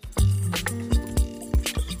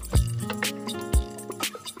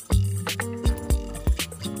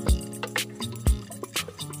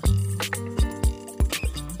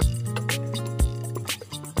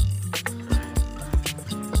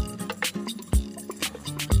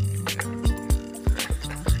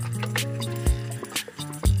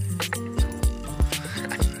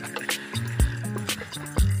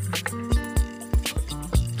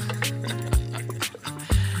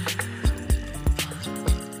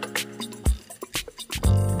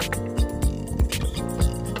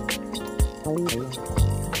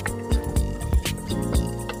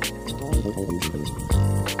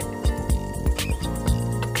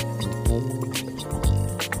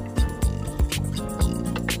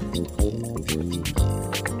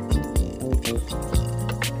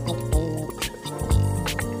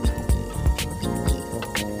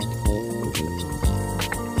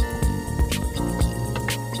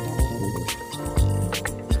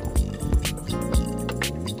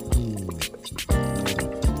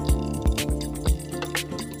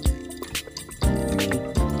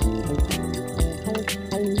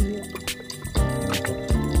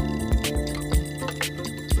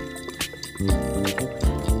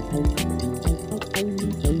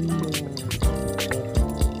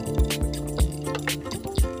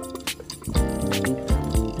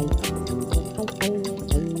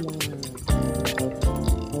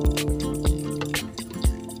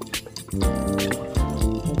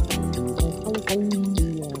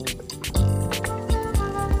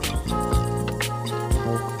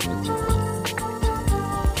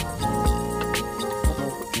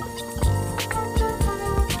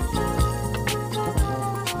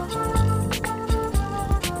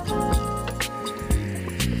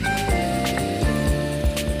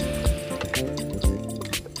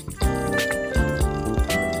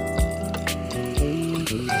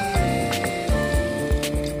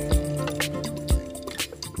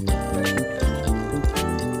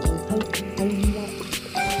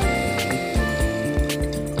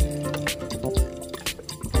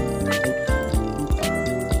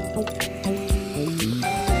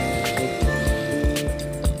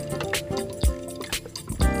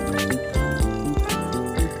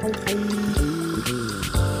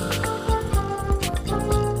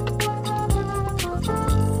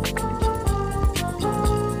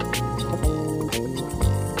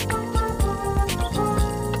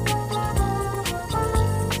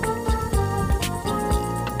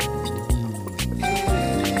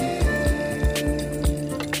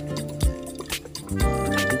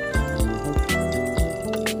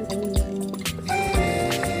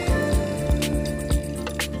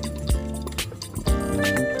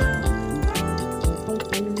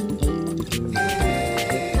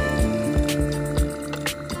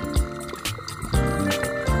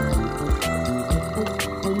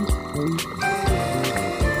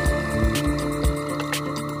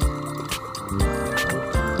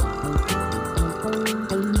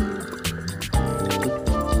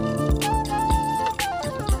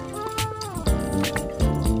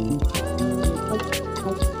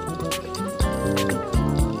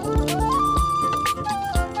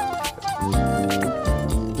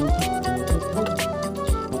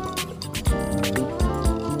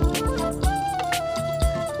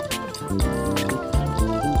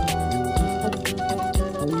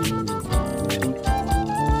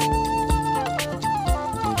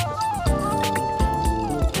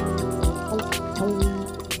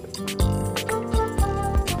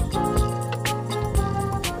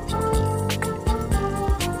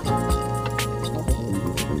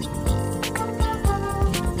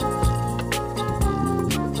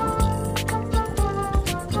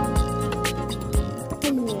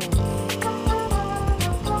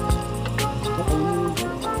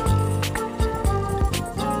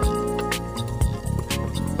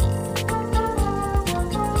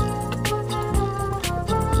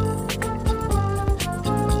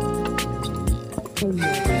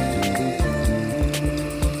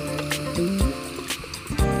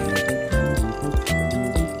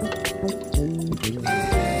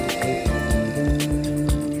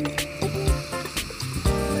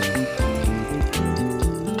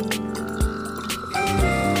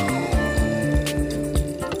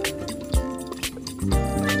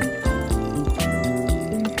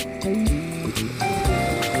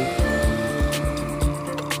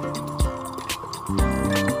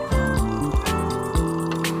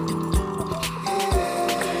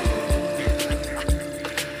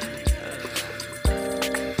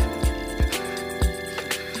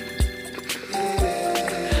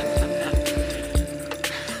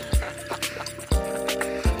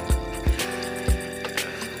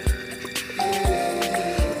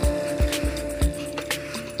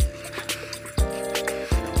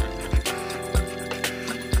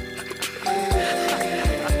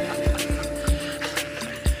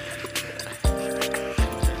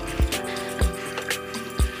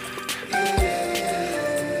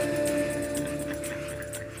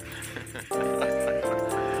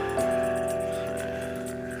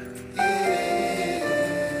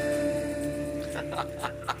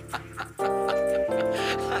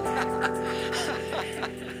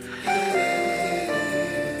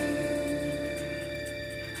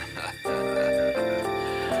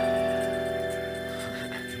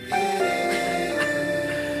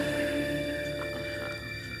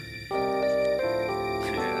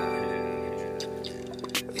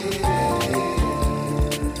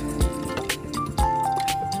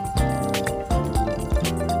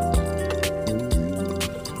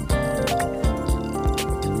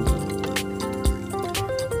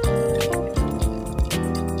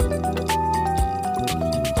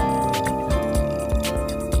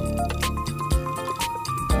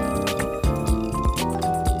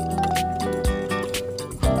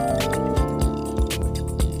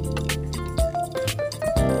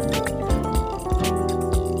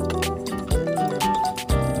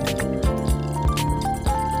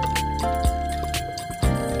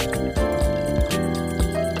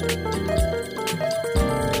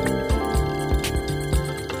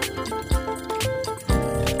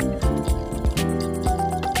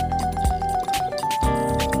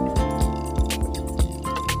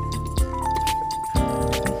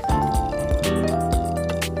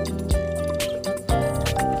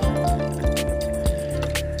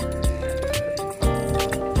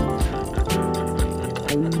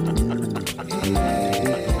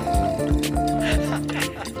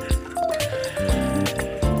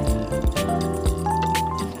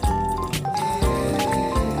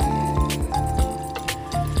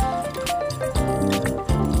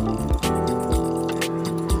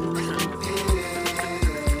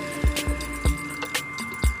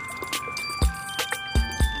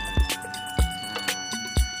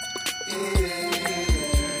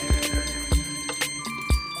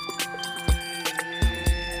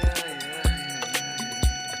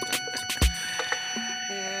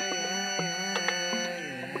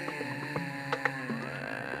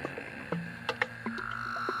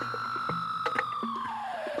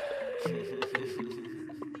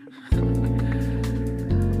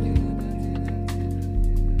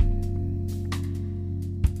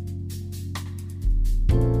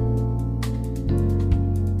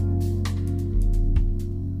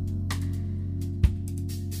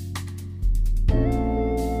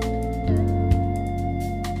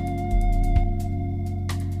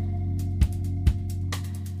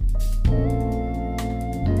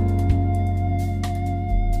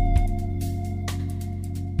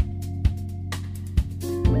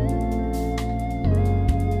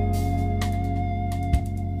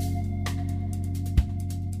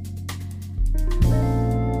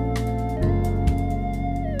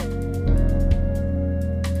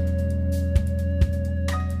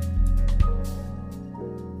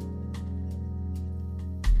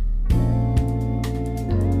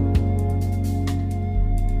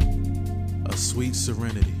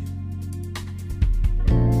 Serenity.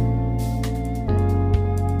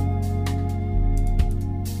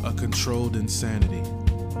 A controlled insanity.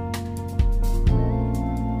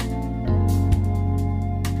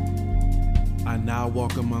 I now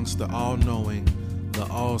walk amongst the all-knowing, the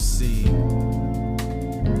all-seeing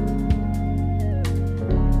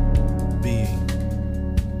being.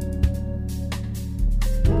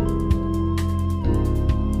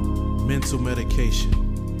 Mental medication.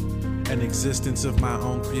 An existence of my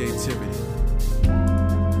own creativity.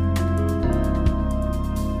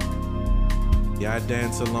 Yeah, I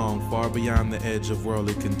dance along far beyond the edge of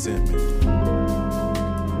worldly contentment.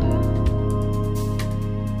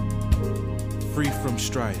 Free from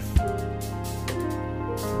strife.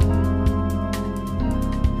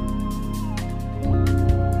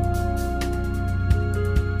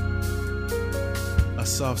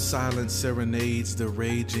 soft silence serenades the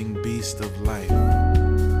raging beast of life.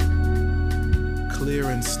 Clear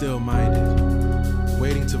and still-minded,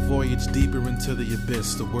 waiting to voyage deeper into the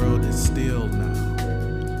abyss. The world is still now.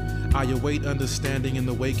 I await understanding and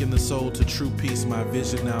awaken the soul to true peace. My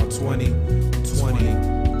vision now 2020.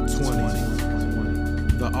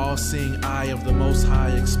 The all-seeing eye of the Most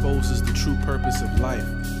High exposes the true purpose of life.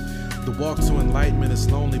 The walk to enlightenment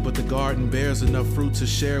is lonely, but the garden bears enough fruit to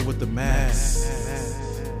share with the mass.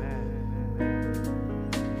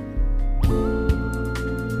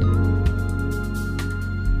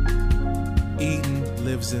 Eden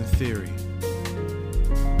lives in theory.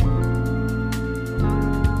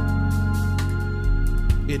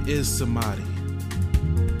 It is samadhi.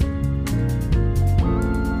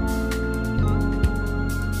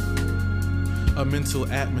 A mental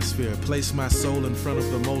atmosphere. Place my soul in front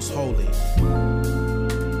of the most holy.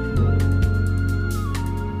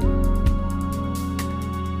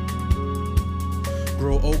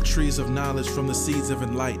 Grow oak trees of knowledge from the seeds of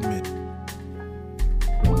enlightenment.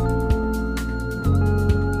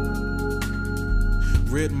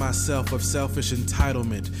 Rid myself of selfish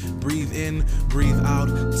entitlement. Breathe in, breathe out,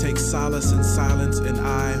 take solace in silence, and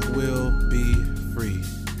I will be free.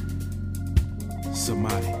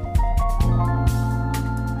 Samadhi.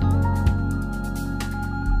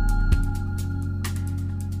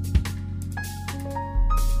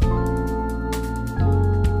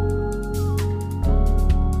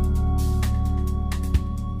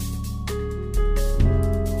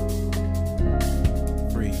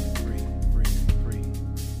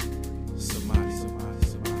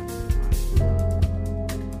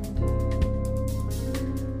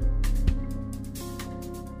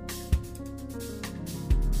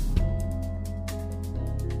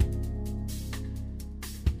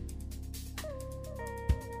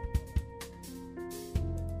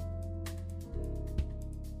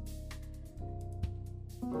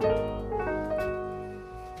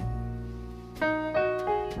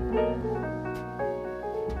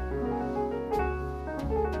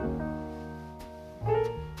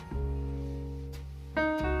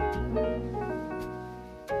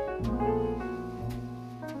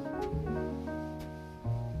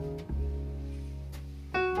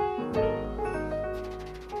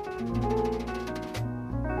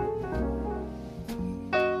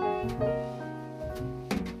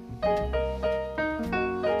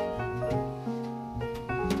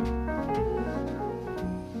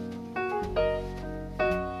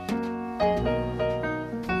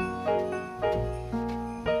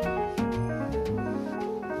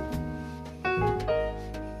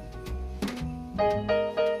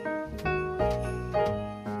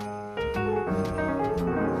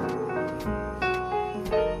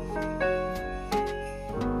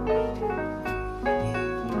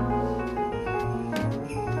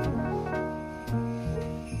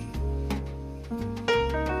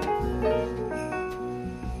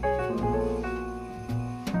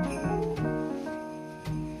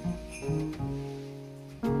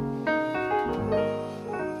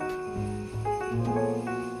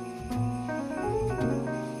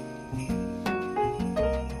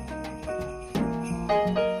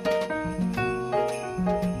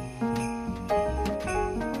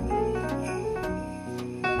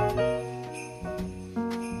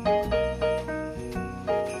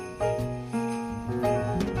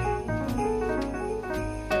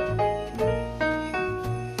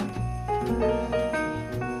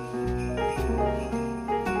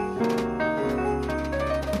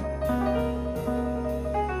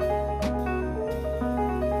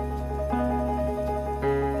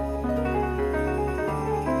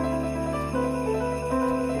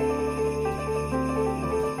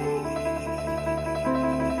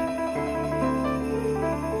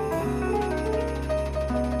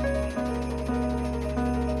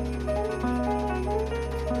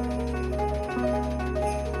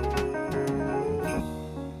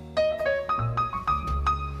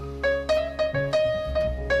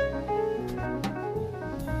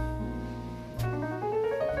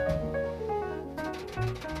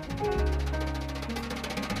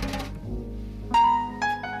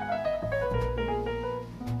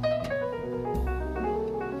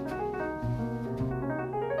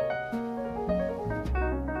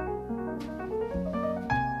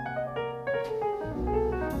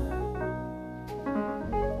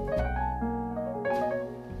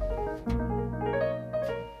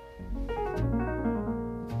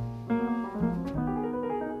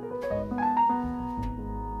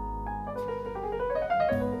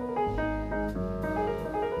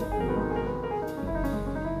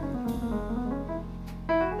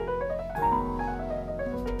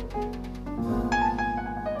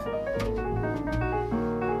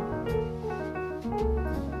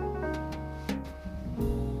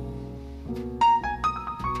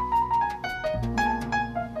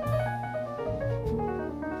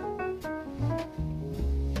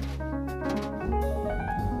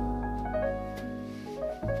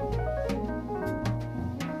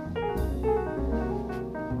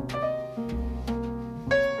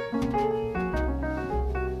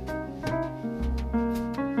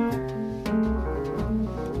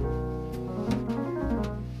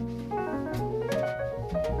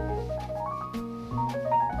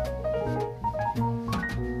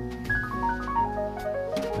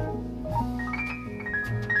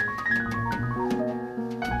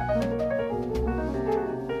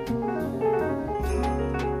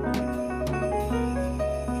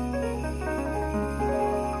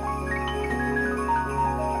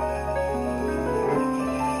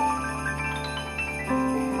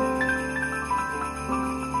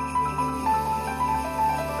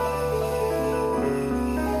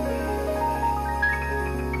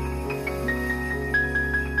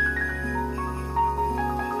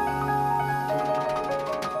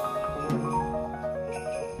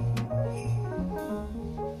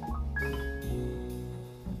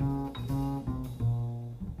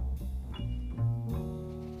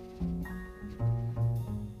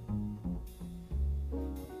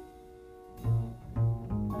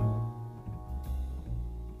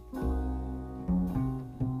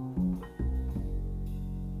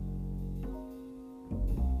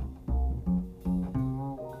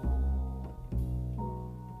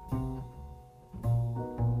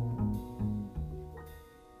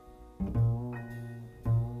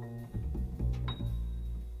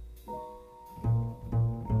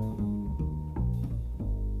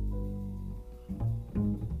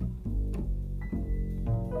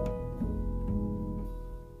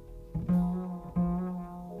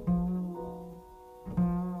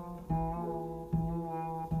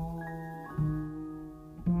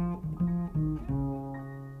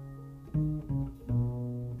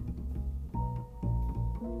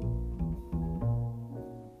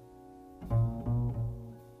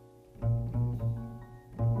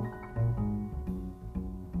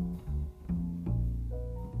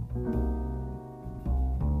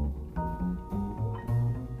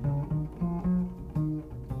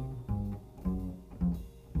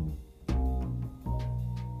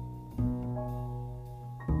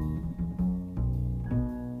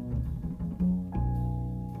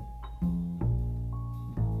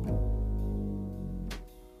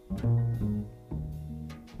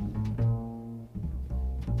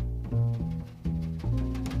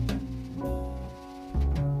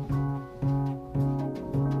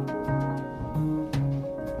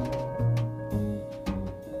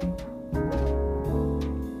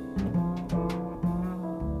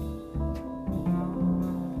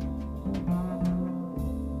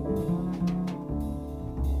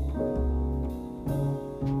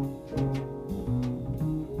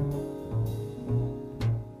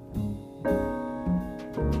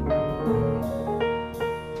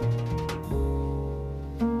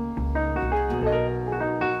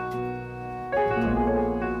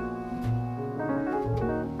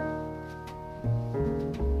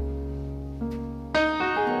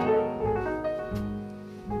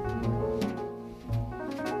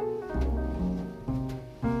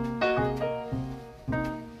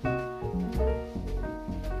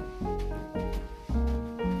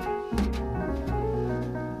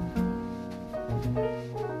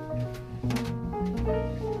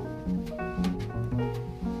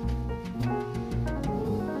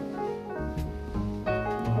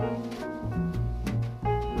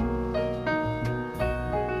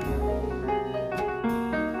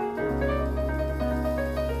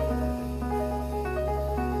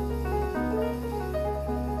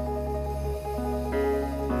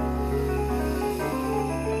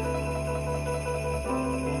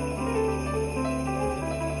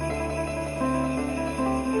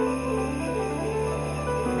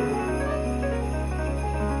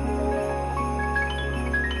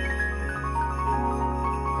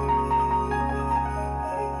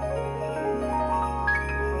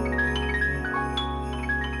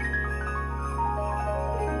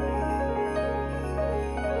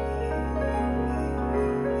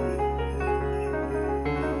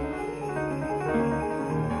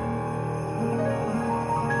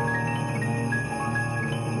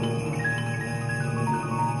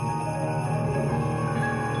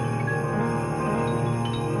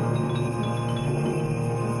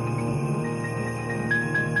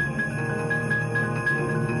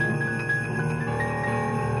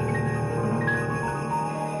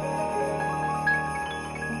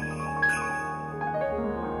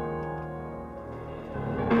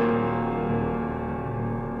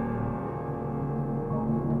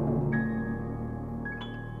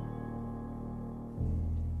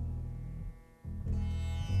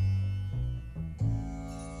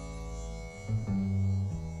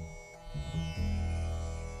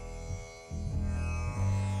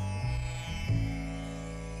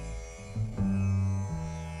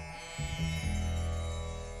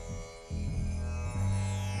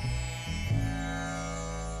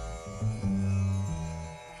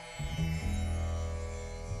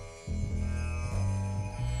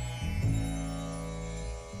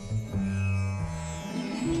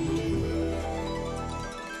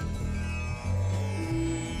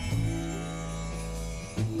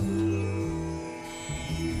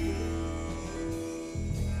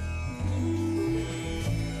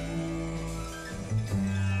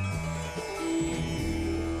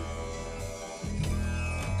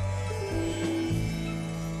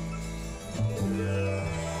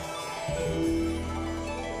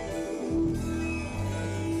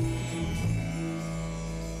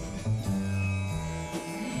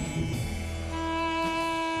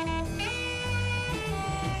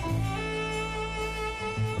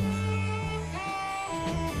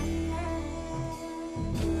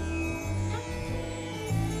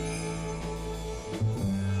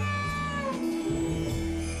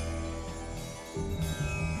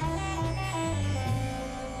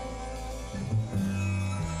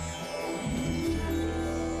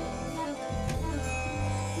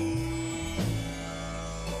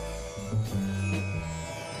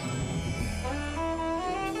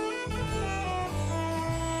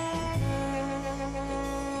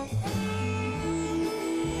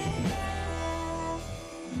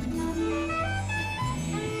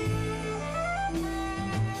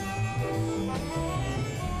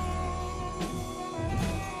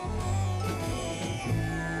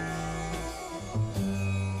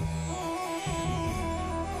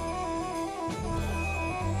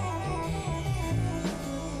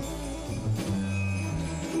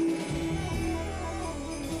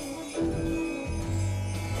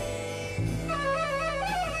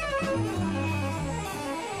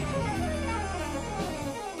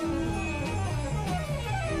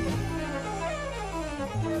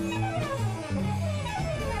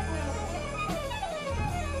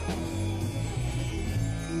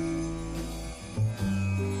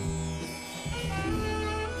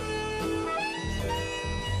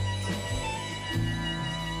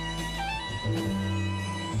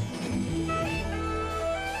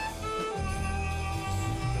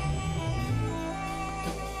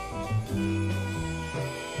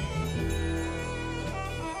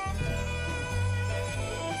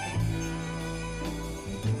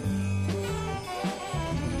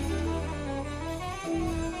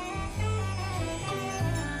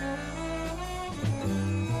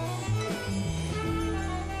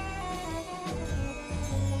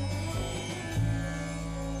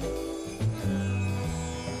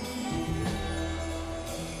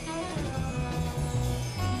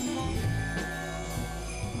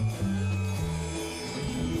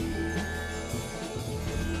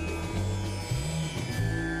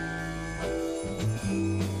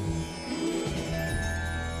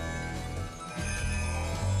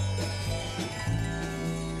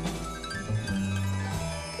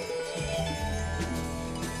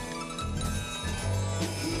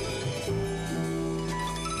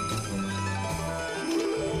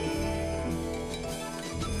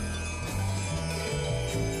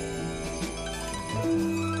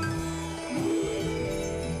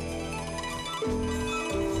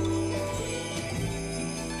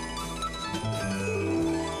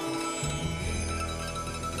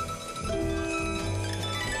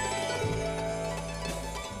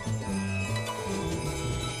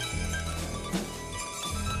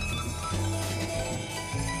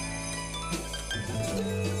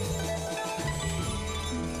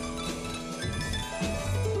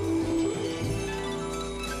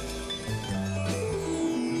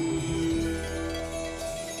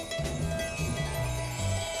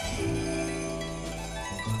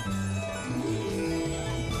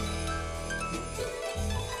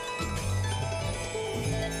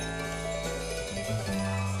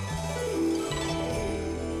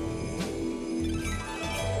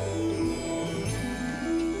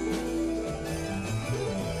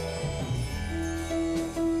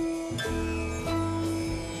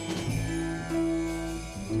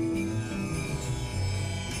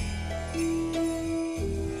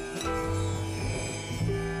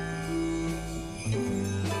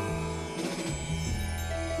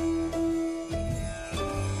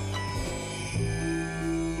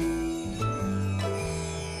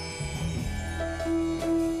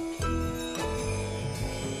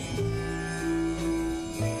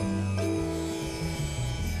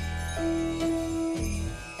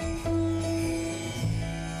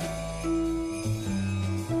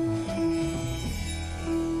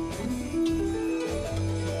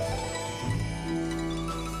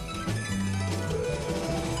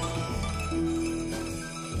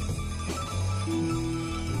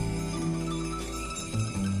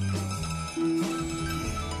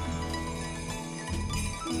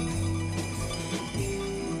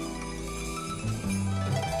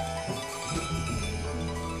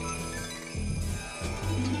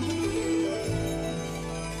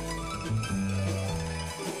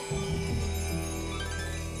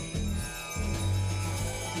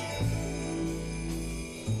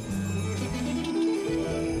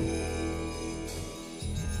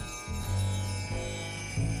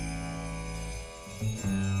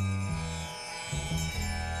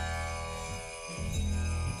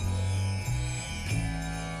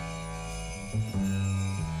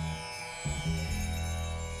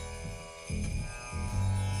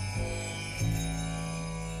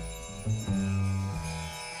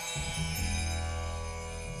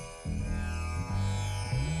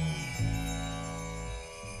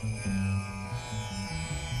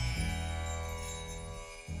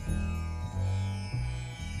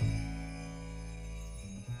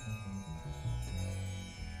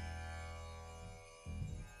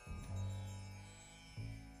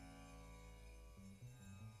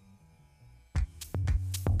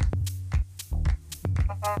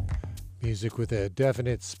 Music with a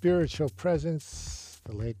definite spiritual presence.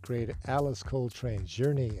 The late great Alice Coltrane's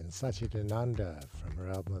Journey in Satchidananda from her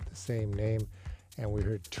album of the same name. And we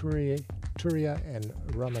heard Turiya and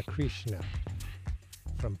Ramakrishna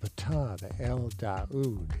from Patah, the El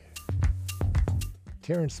Daoud.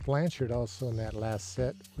 Terence Blanchard also in that last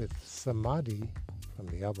set with Samadhi from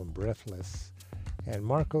the album Breathless. And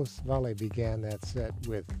Marcos Valle began that set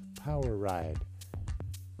with Power Ride.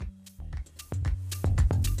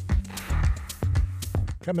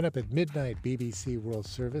 Coming up at midnight, BBC World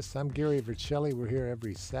Service. I'm Gary Vercelli. We're here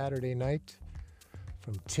every Saturday night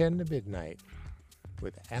from 10 to midnight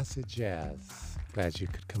with Acid Jazz. Glad you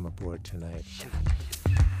could come aboard tonight.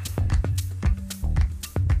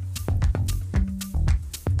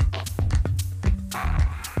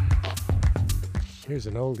 Here's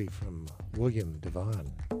an oldie from William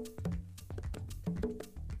Devon.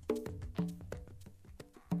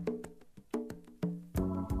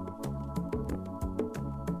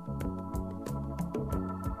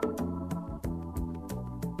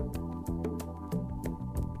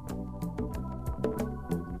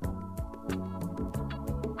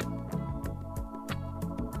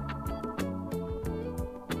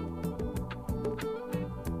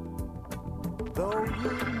 Though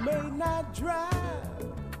you may not drive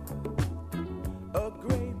a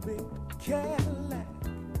great big Cadillac,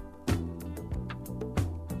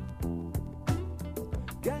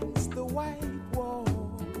 gangsta white walls,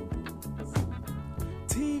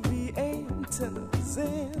 TV antennas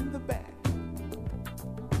in the back.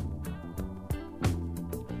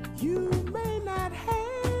 You may not have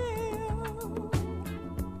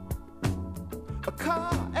a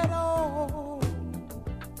car at all,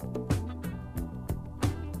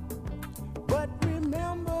 but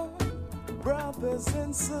remember, brothers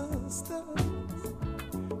and sisters,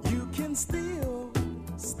 you can still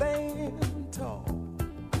stand tall.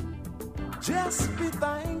 Just be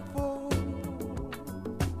thankful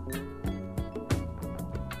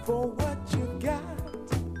for what you got.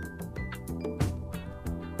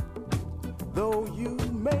 Though you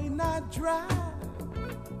may not drive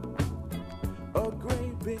a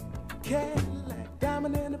great big Cadillac,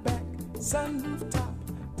 diamond in the back, sunroof top,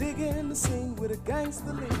 digging the scene with a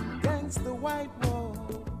gangster lean, gangster white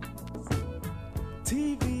walls,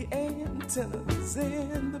 TV antennas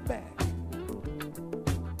in the back.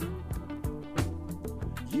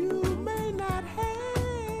 You may not have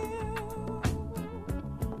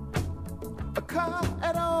a car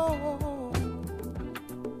at all,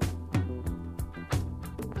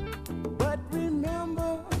 but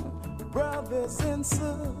remember, brothers and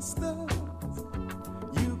sisters,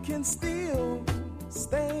 you can still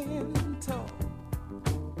stand tall.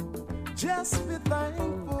 Just be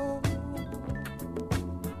thankful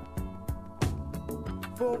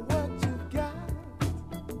for what you got.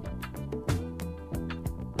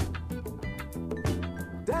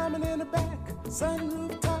 Diamond in the back,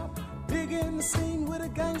 sunroof top, digging the scene with a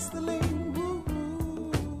gangster lean. Woo.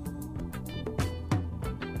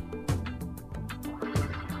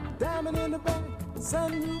 Diamond in the back,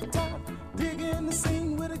 sunroof top, digging the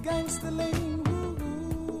scene with a gangster lean. Woo.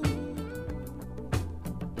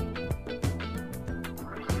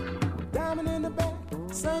 Diamond in the back,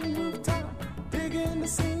 sunroof top, digging the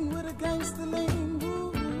scene with a gangster lean.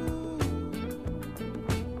 Woo.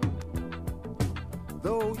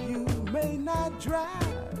 Though you may not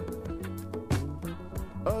drive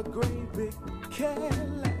a great big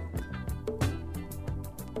Cadillac,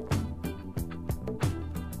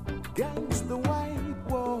 gangsta white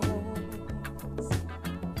walls,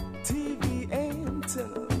 TV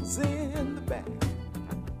antennas in the back.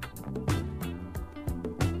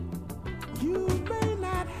 You may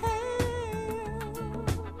not have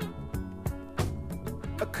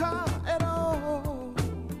a car at all,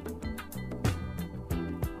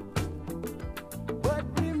 but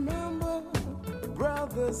remember,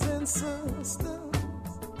 brothers and sisters,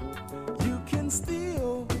 you can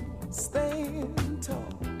still stand tall.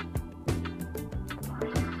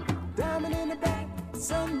 Diamond in the back,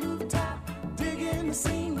 sunroof top, digging the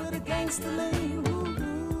scene with a gangster lean.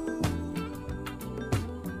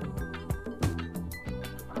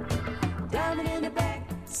 Diamond in the back,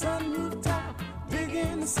 sunroof top,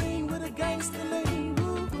 digging the scene with a gangster lean.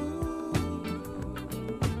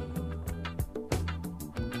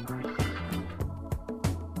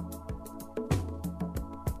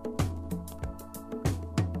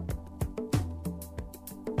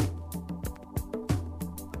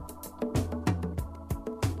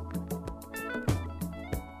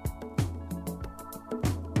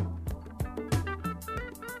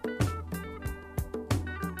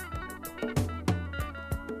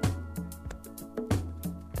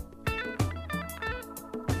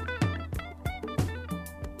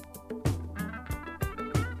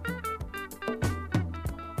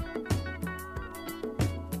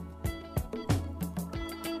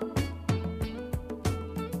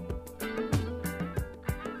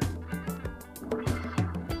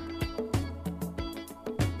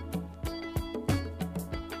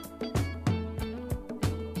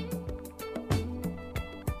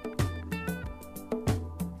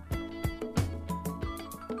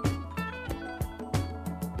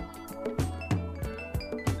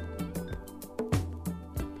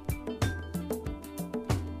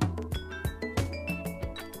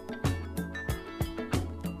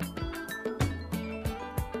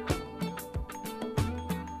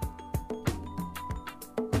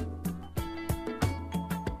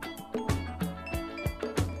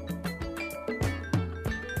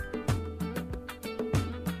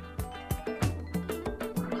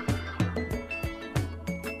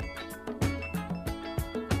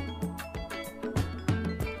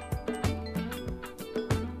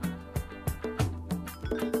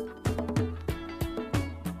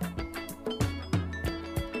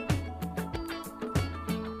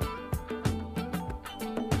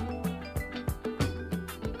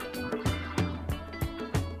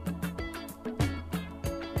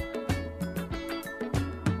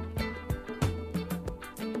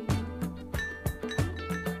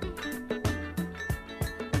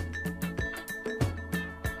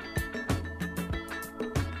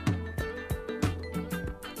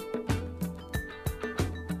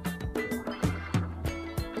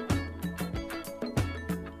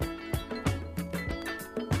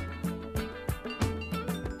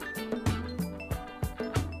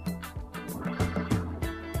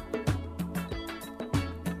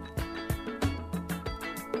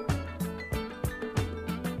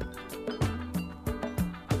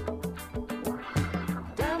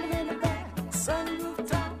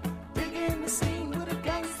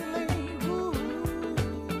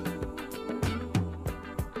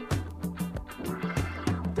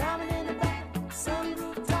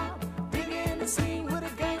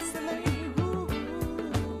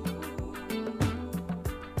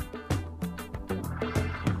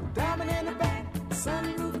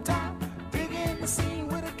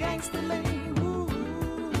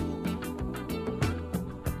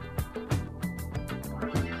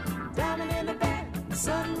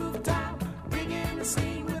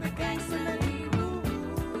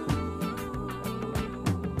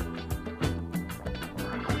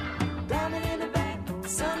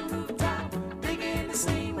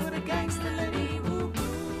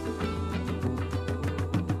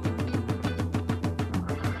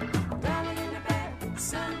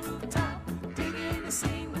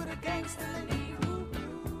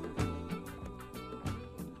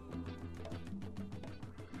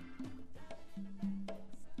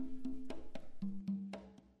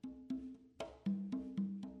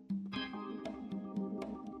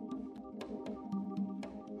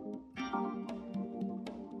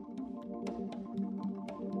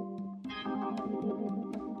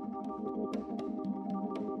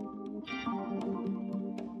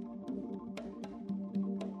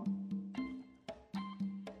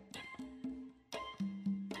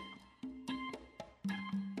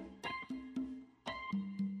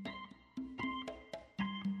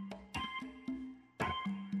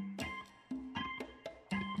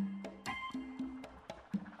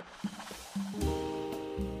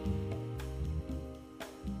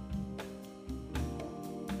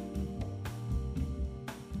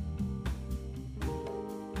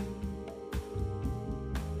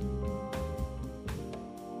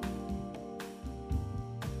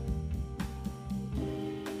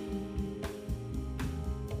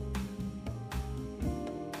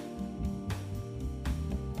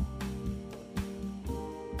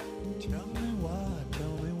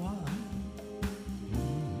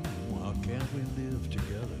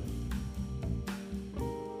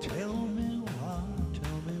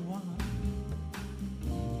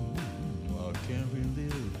 can't we live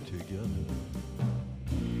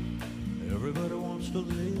to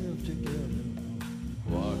live together.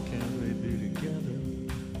 Why can't we be together?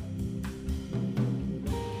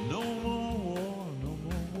 No more war, no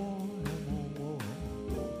more war, no more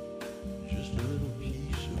war. Just a little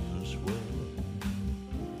peace in this world.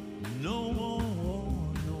 No more war,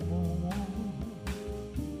 no more war.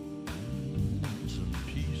 Some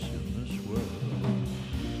peace in this world.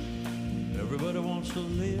 Everybody wants to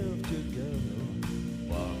live together.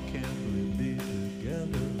 Why can't we be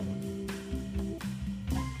together?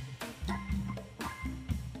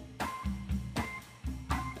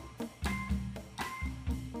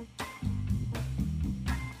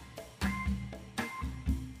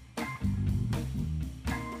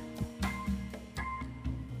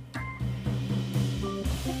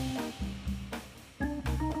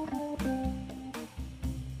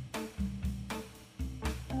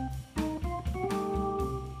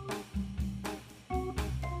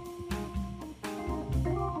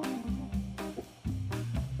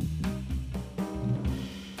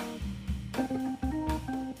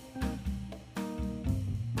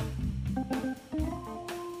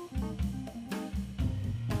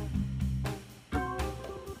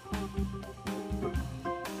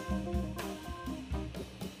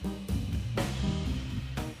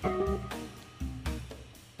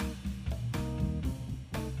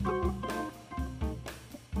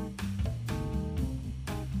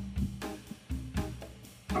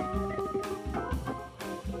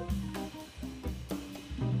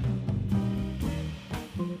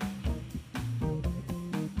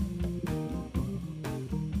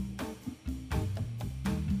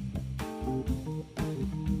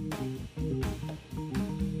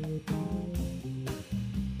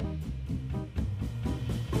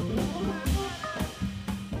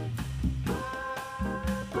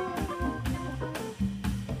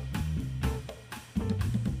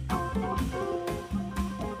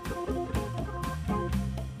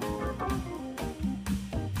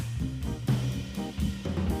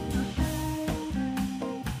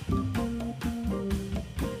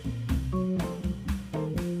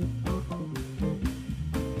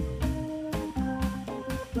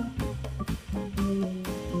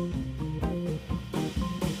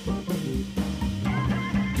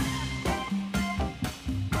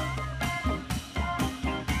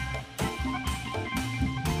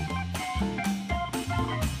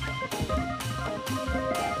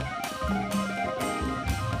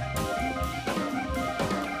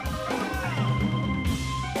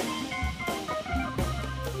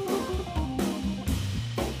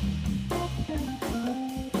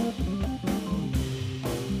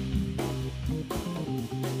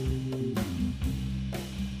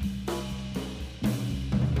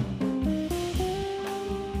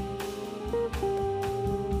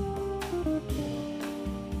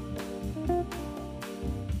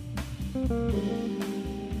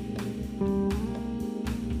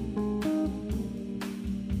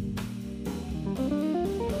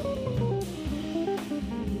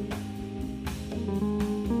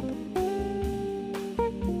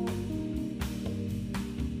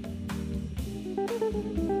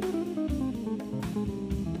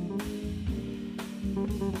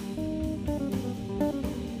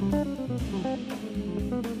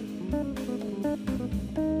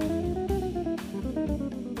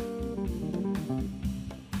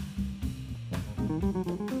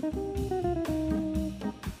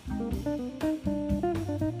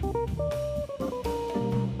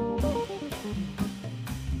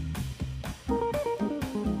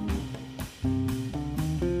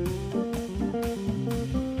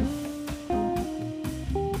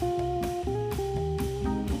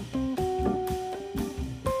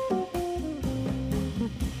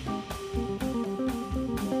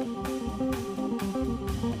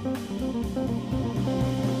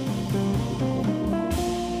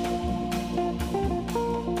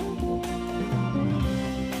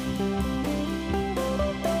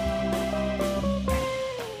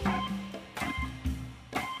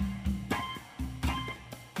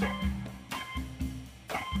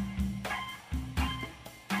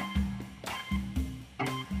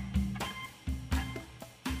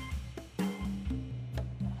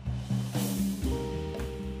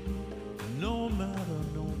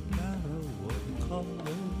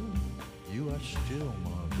 Still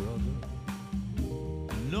my brother.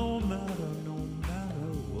 No matter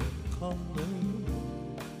what color,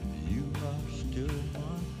 you are still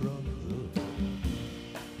my brother.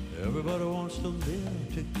 Everybody wants to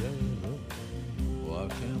live together. Why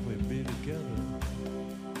can't we be together?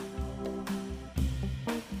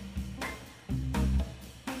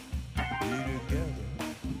 Be together.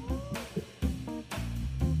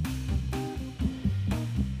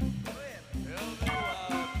 Help me.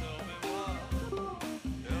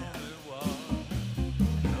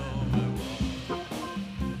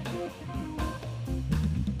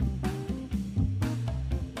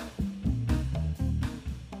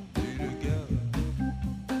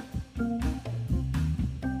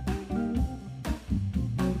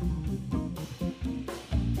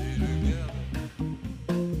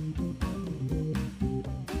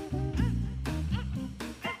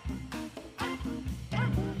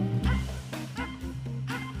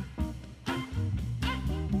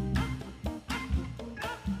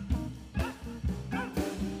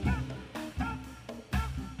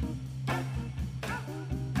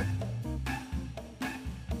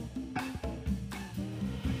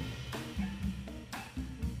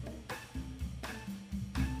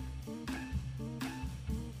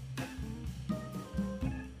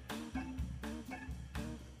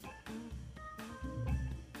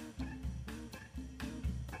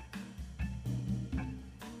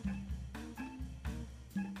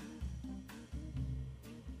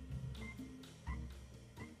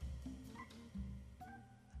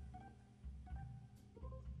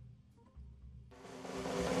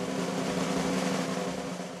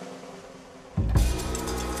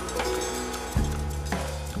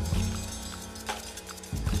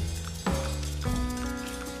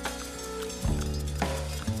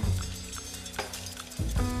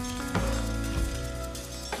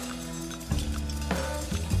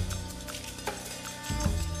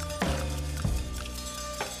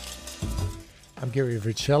 Gary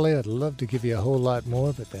Vercelli. I'd love to give you a whole lot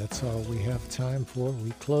more, but that's all we have time for.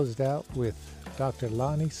 We closed out with Dr.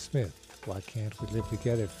 Lonnie Smith, Why Can't We Live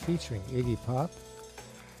Together, featuring Iggy Pop,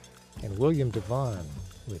 and William Devon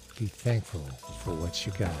with Be Thankful for What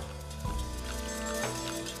You Got.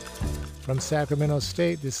 From Sacramento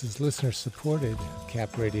State, this is listener-supported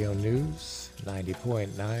Cap Radio News, 90.9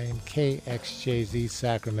 KXJZ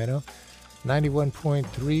Sacramento,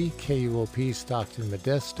 91.3 KUOP Stockton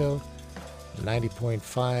Modesto,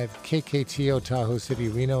 90.5 KKTO Tahoe City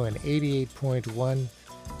Reno, and 88.1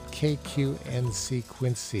 KQNC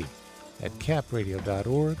Quincy at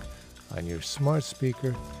capradio.org, on your smart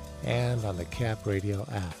speaker, and on the Cap Radio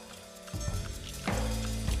app.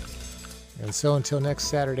 And so until next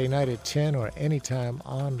Saturday night at 10 or anytime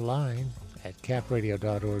online at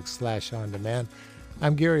capradio.org/on-demand,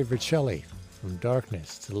 I'm Gary Vercelli. From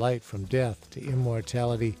darkness to light, from death to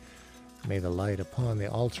immortality, may the light upon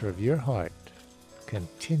the altar of your heart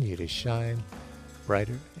continue to shine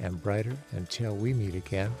brighter and brighter until we meet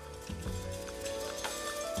again.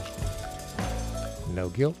 No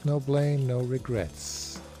guilt, no blame, no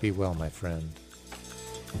regrets. Be well, my friend.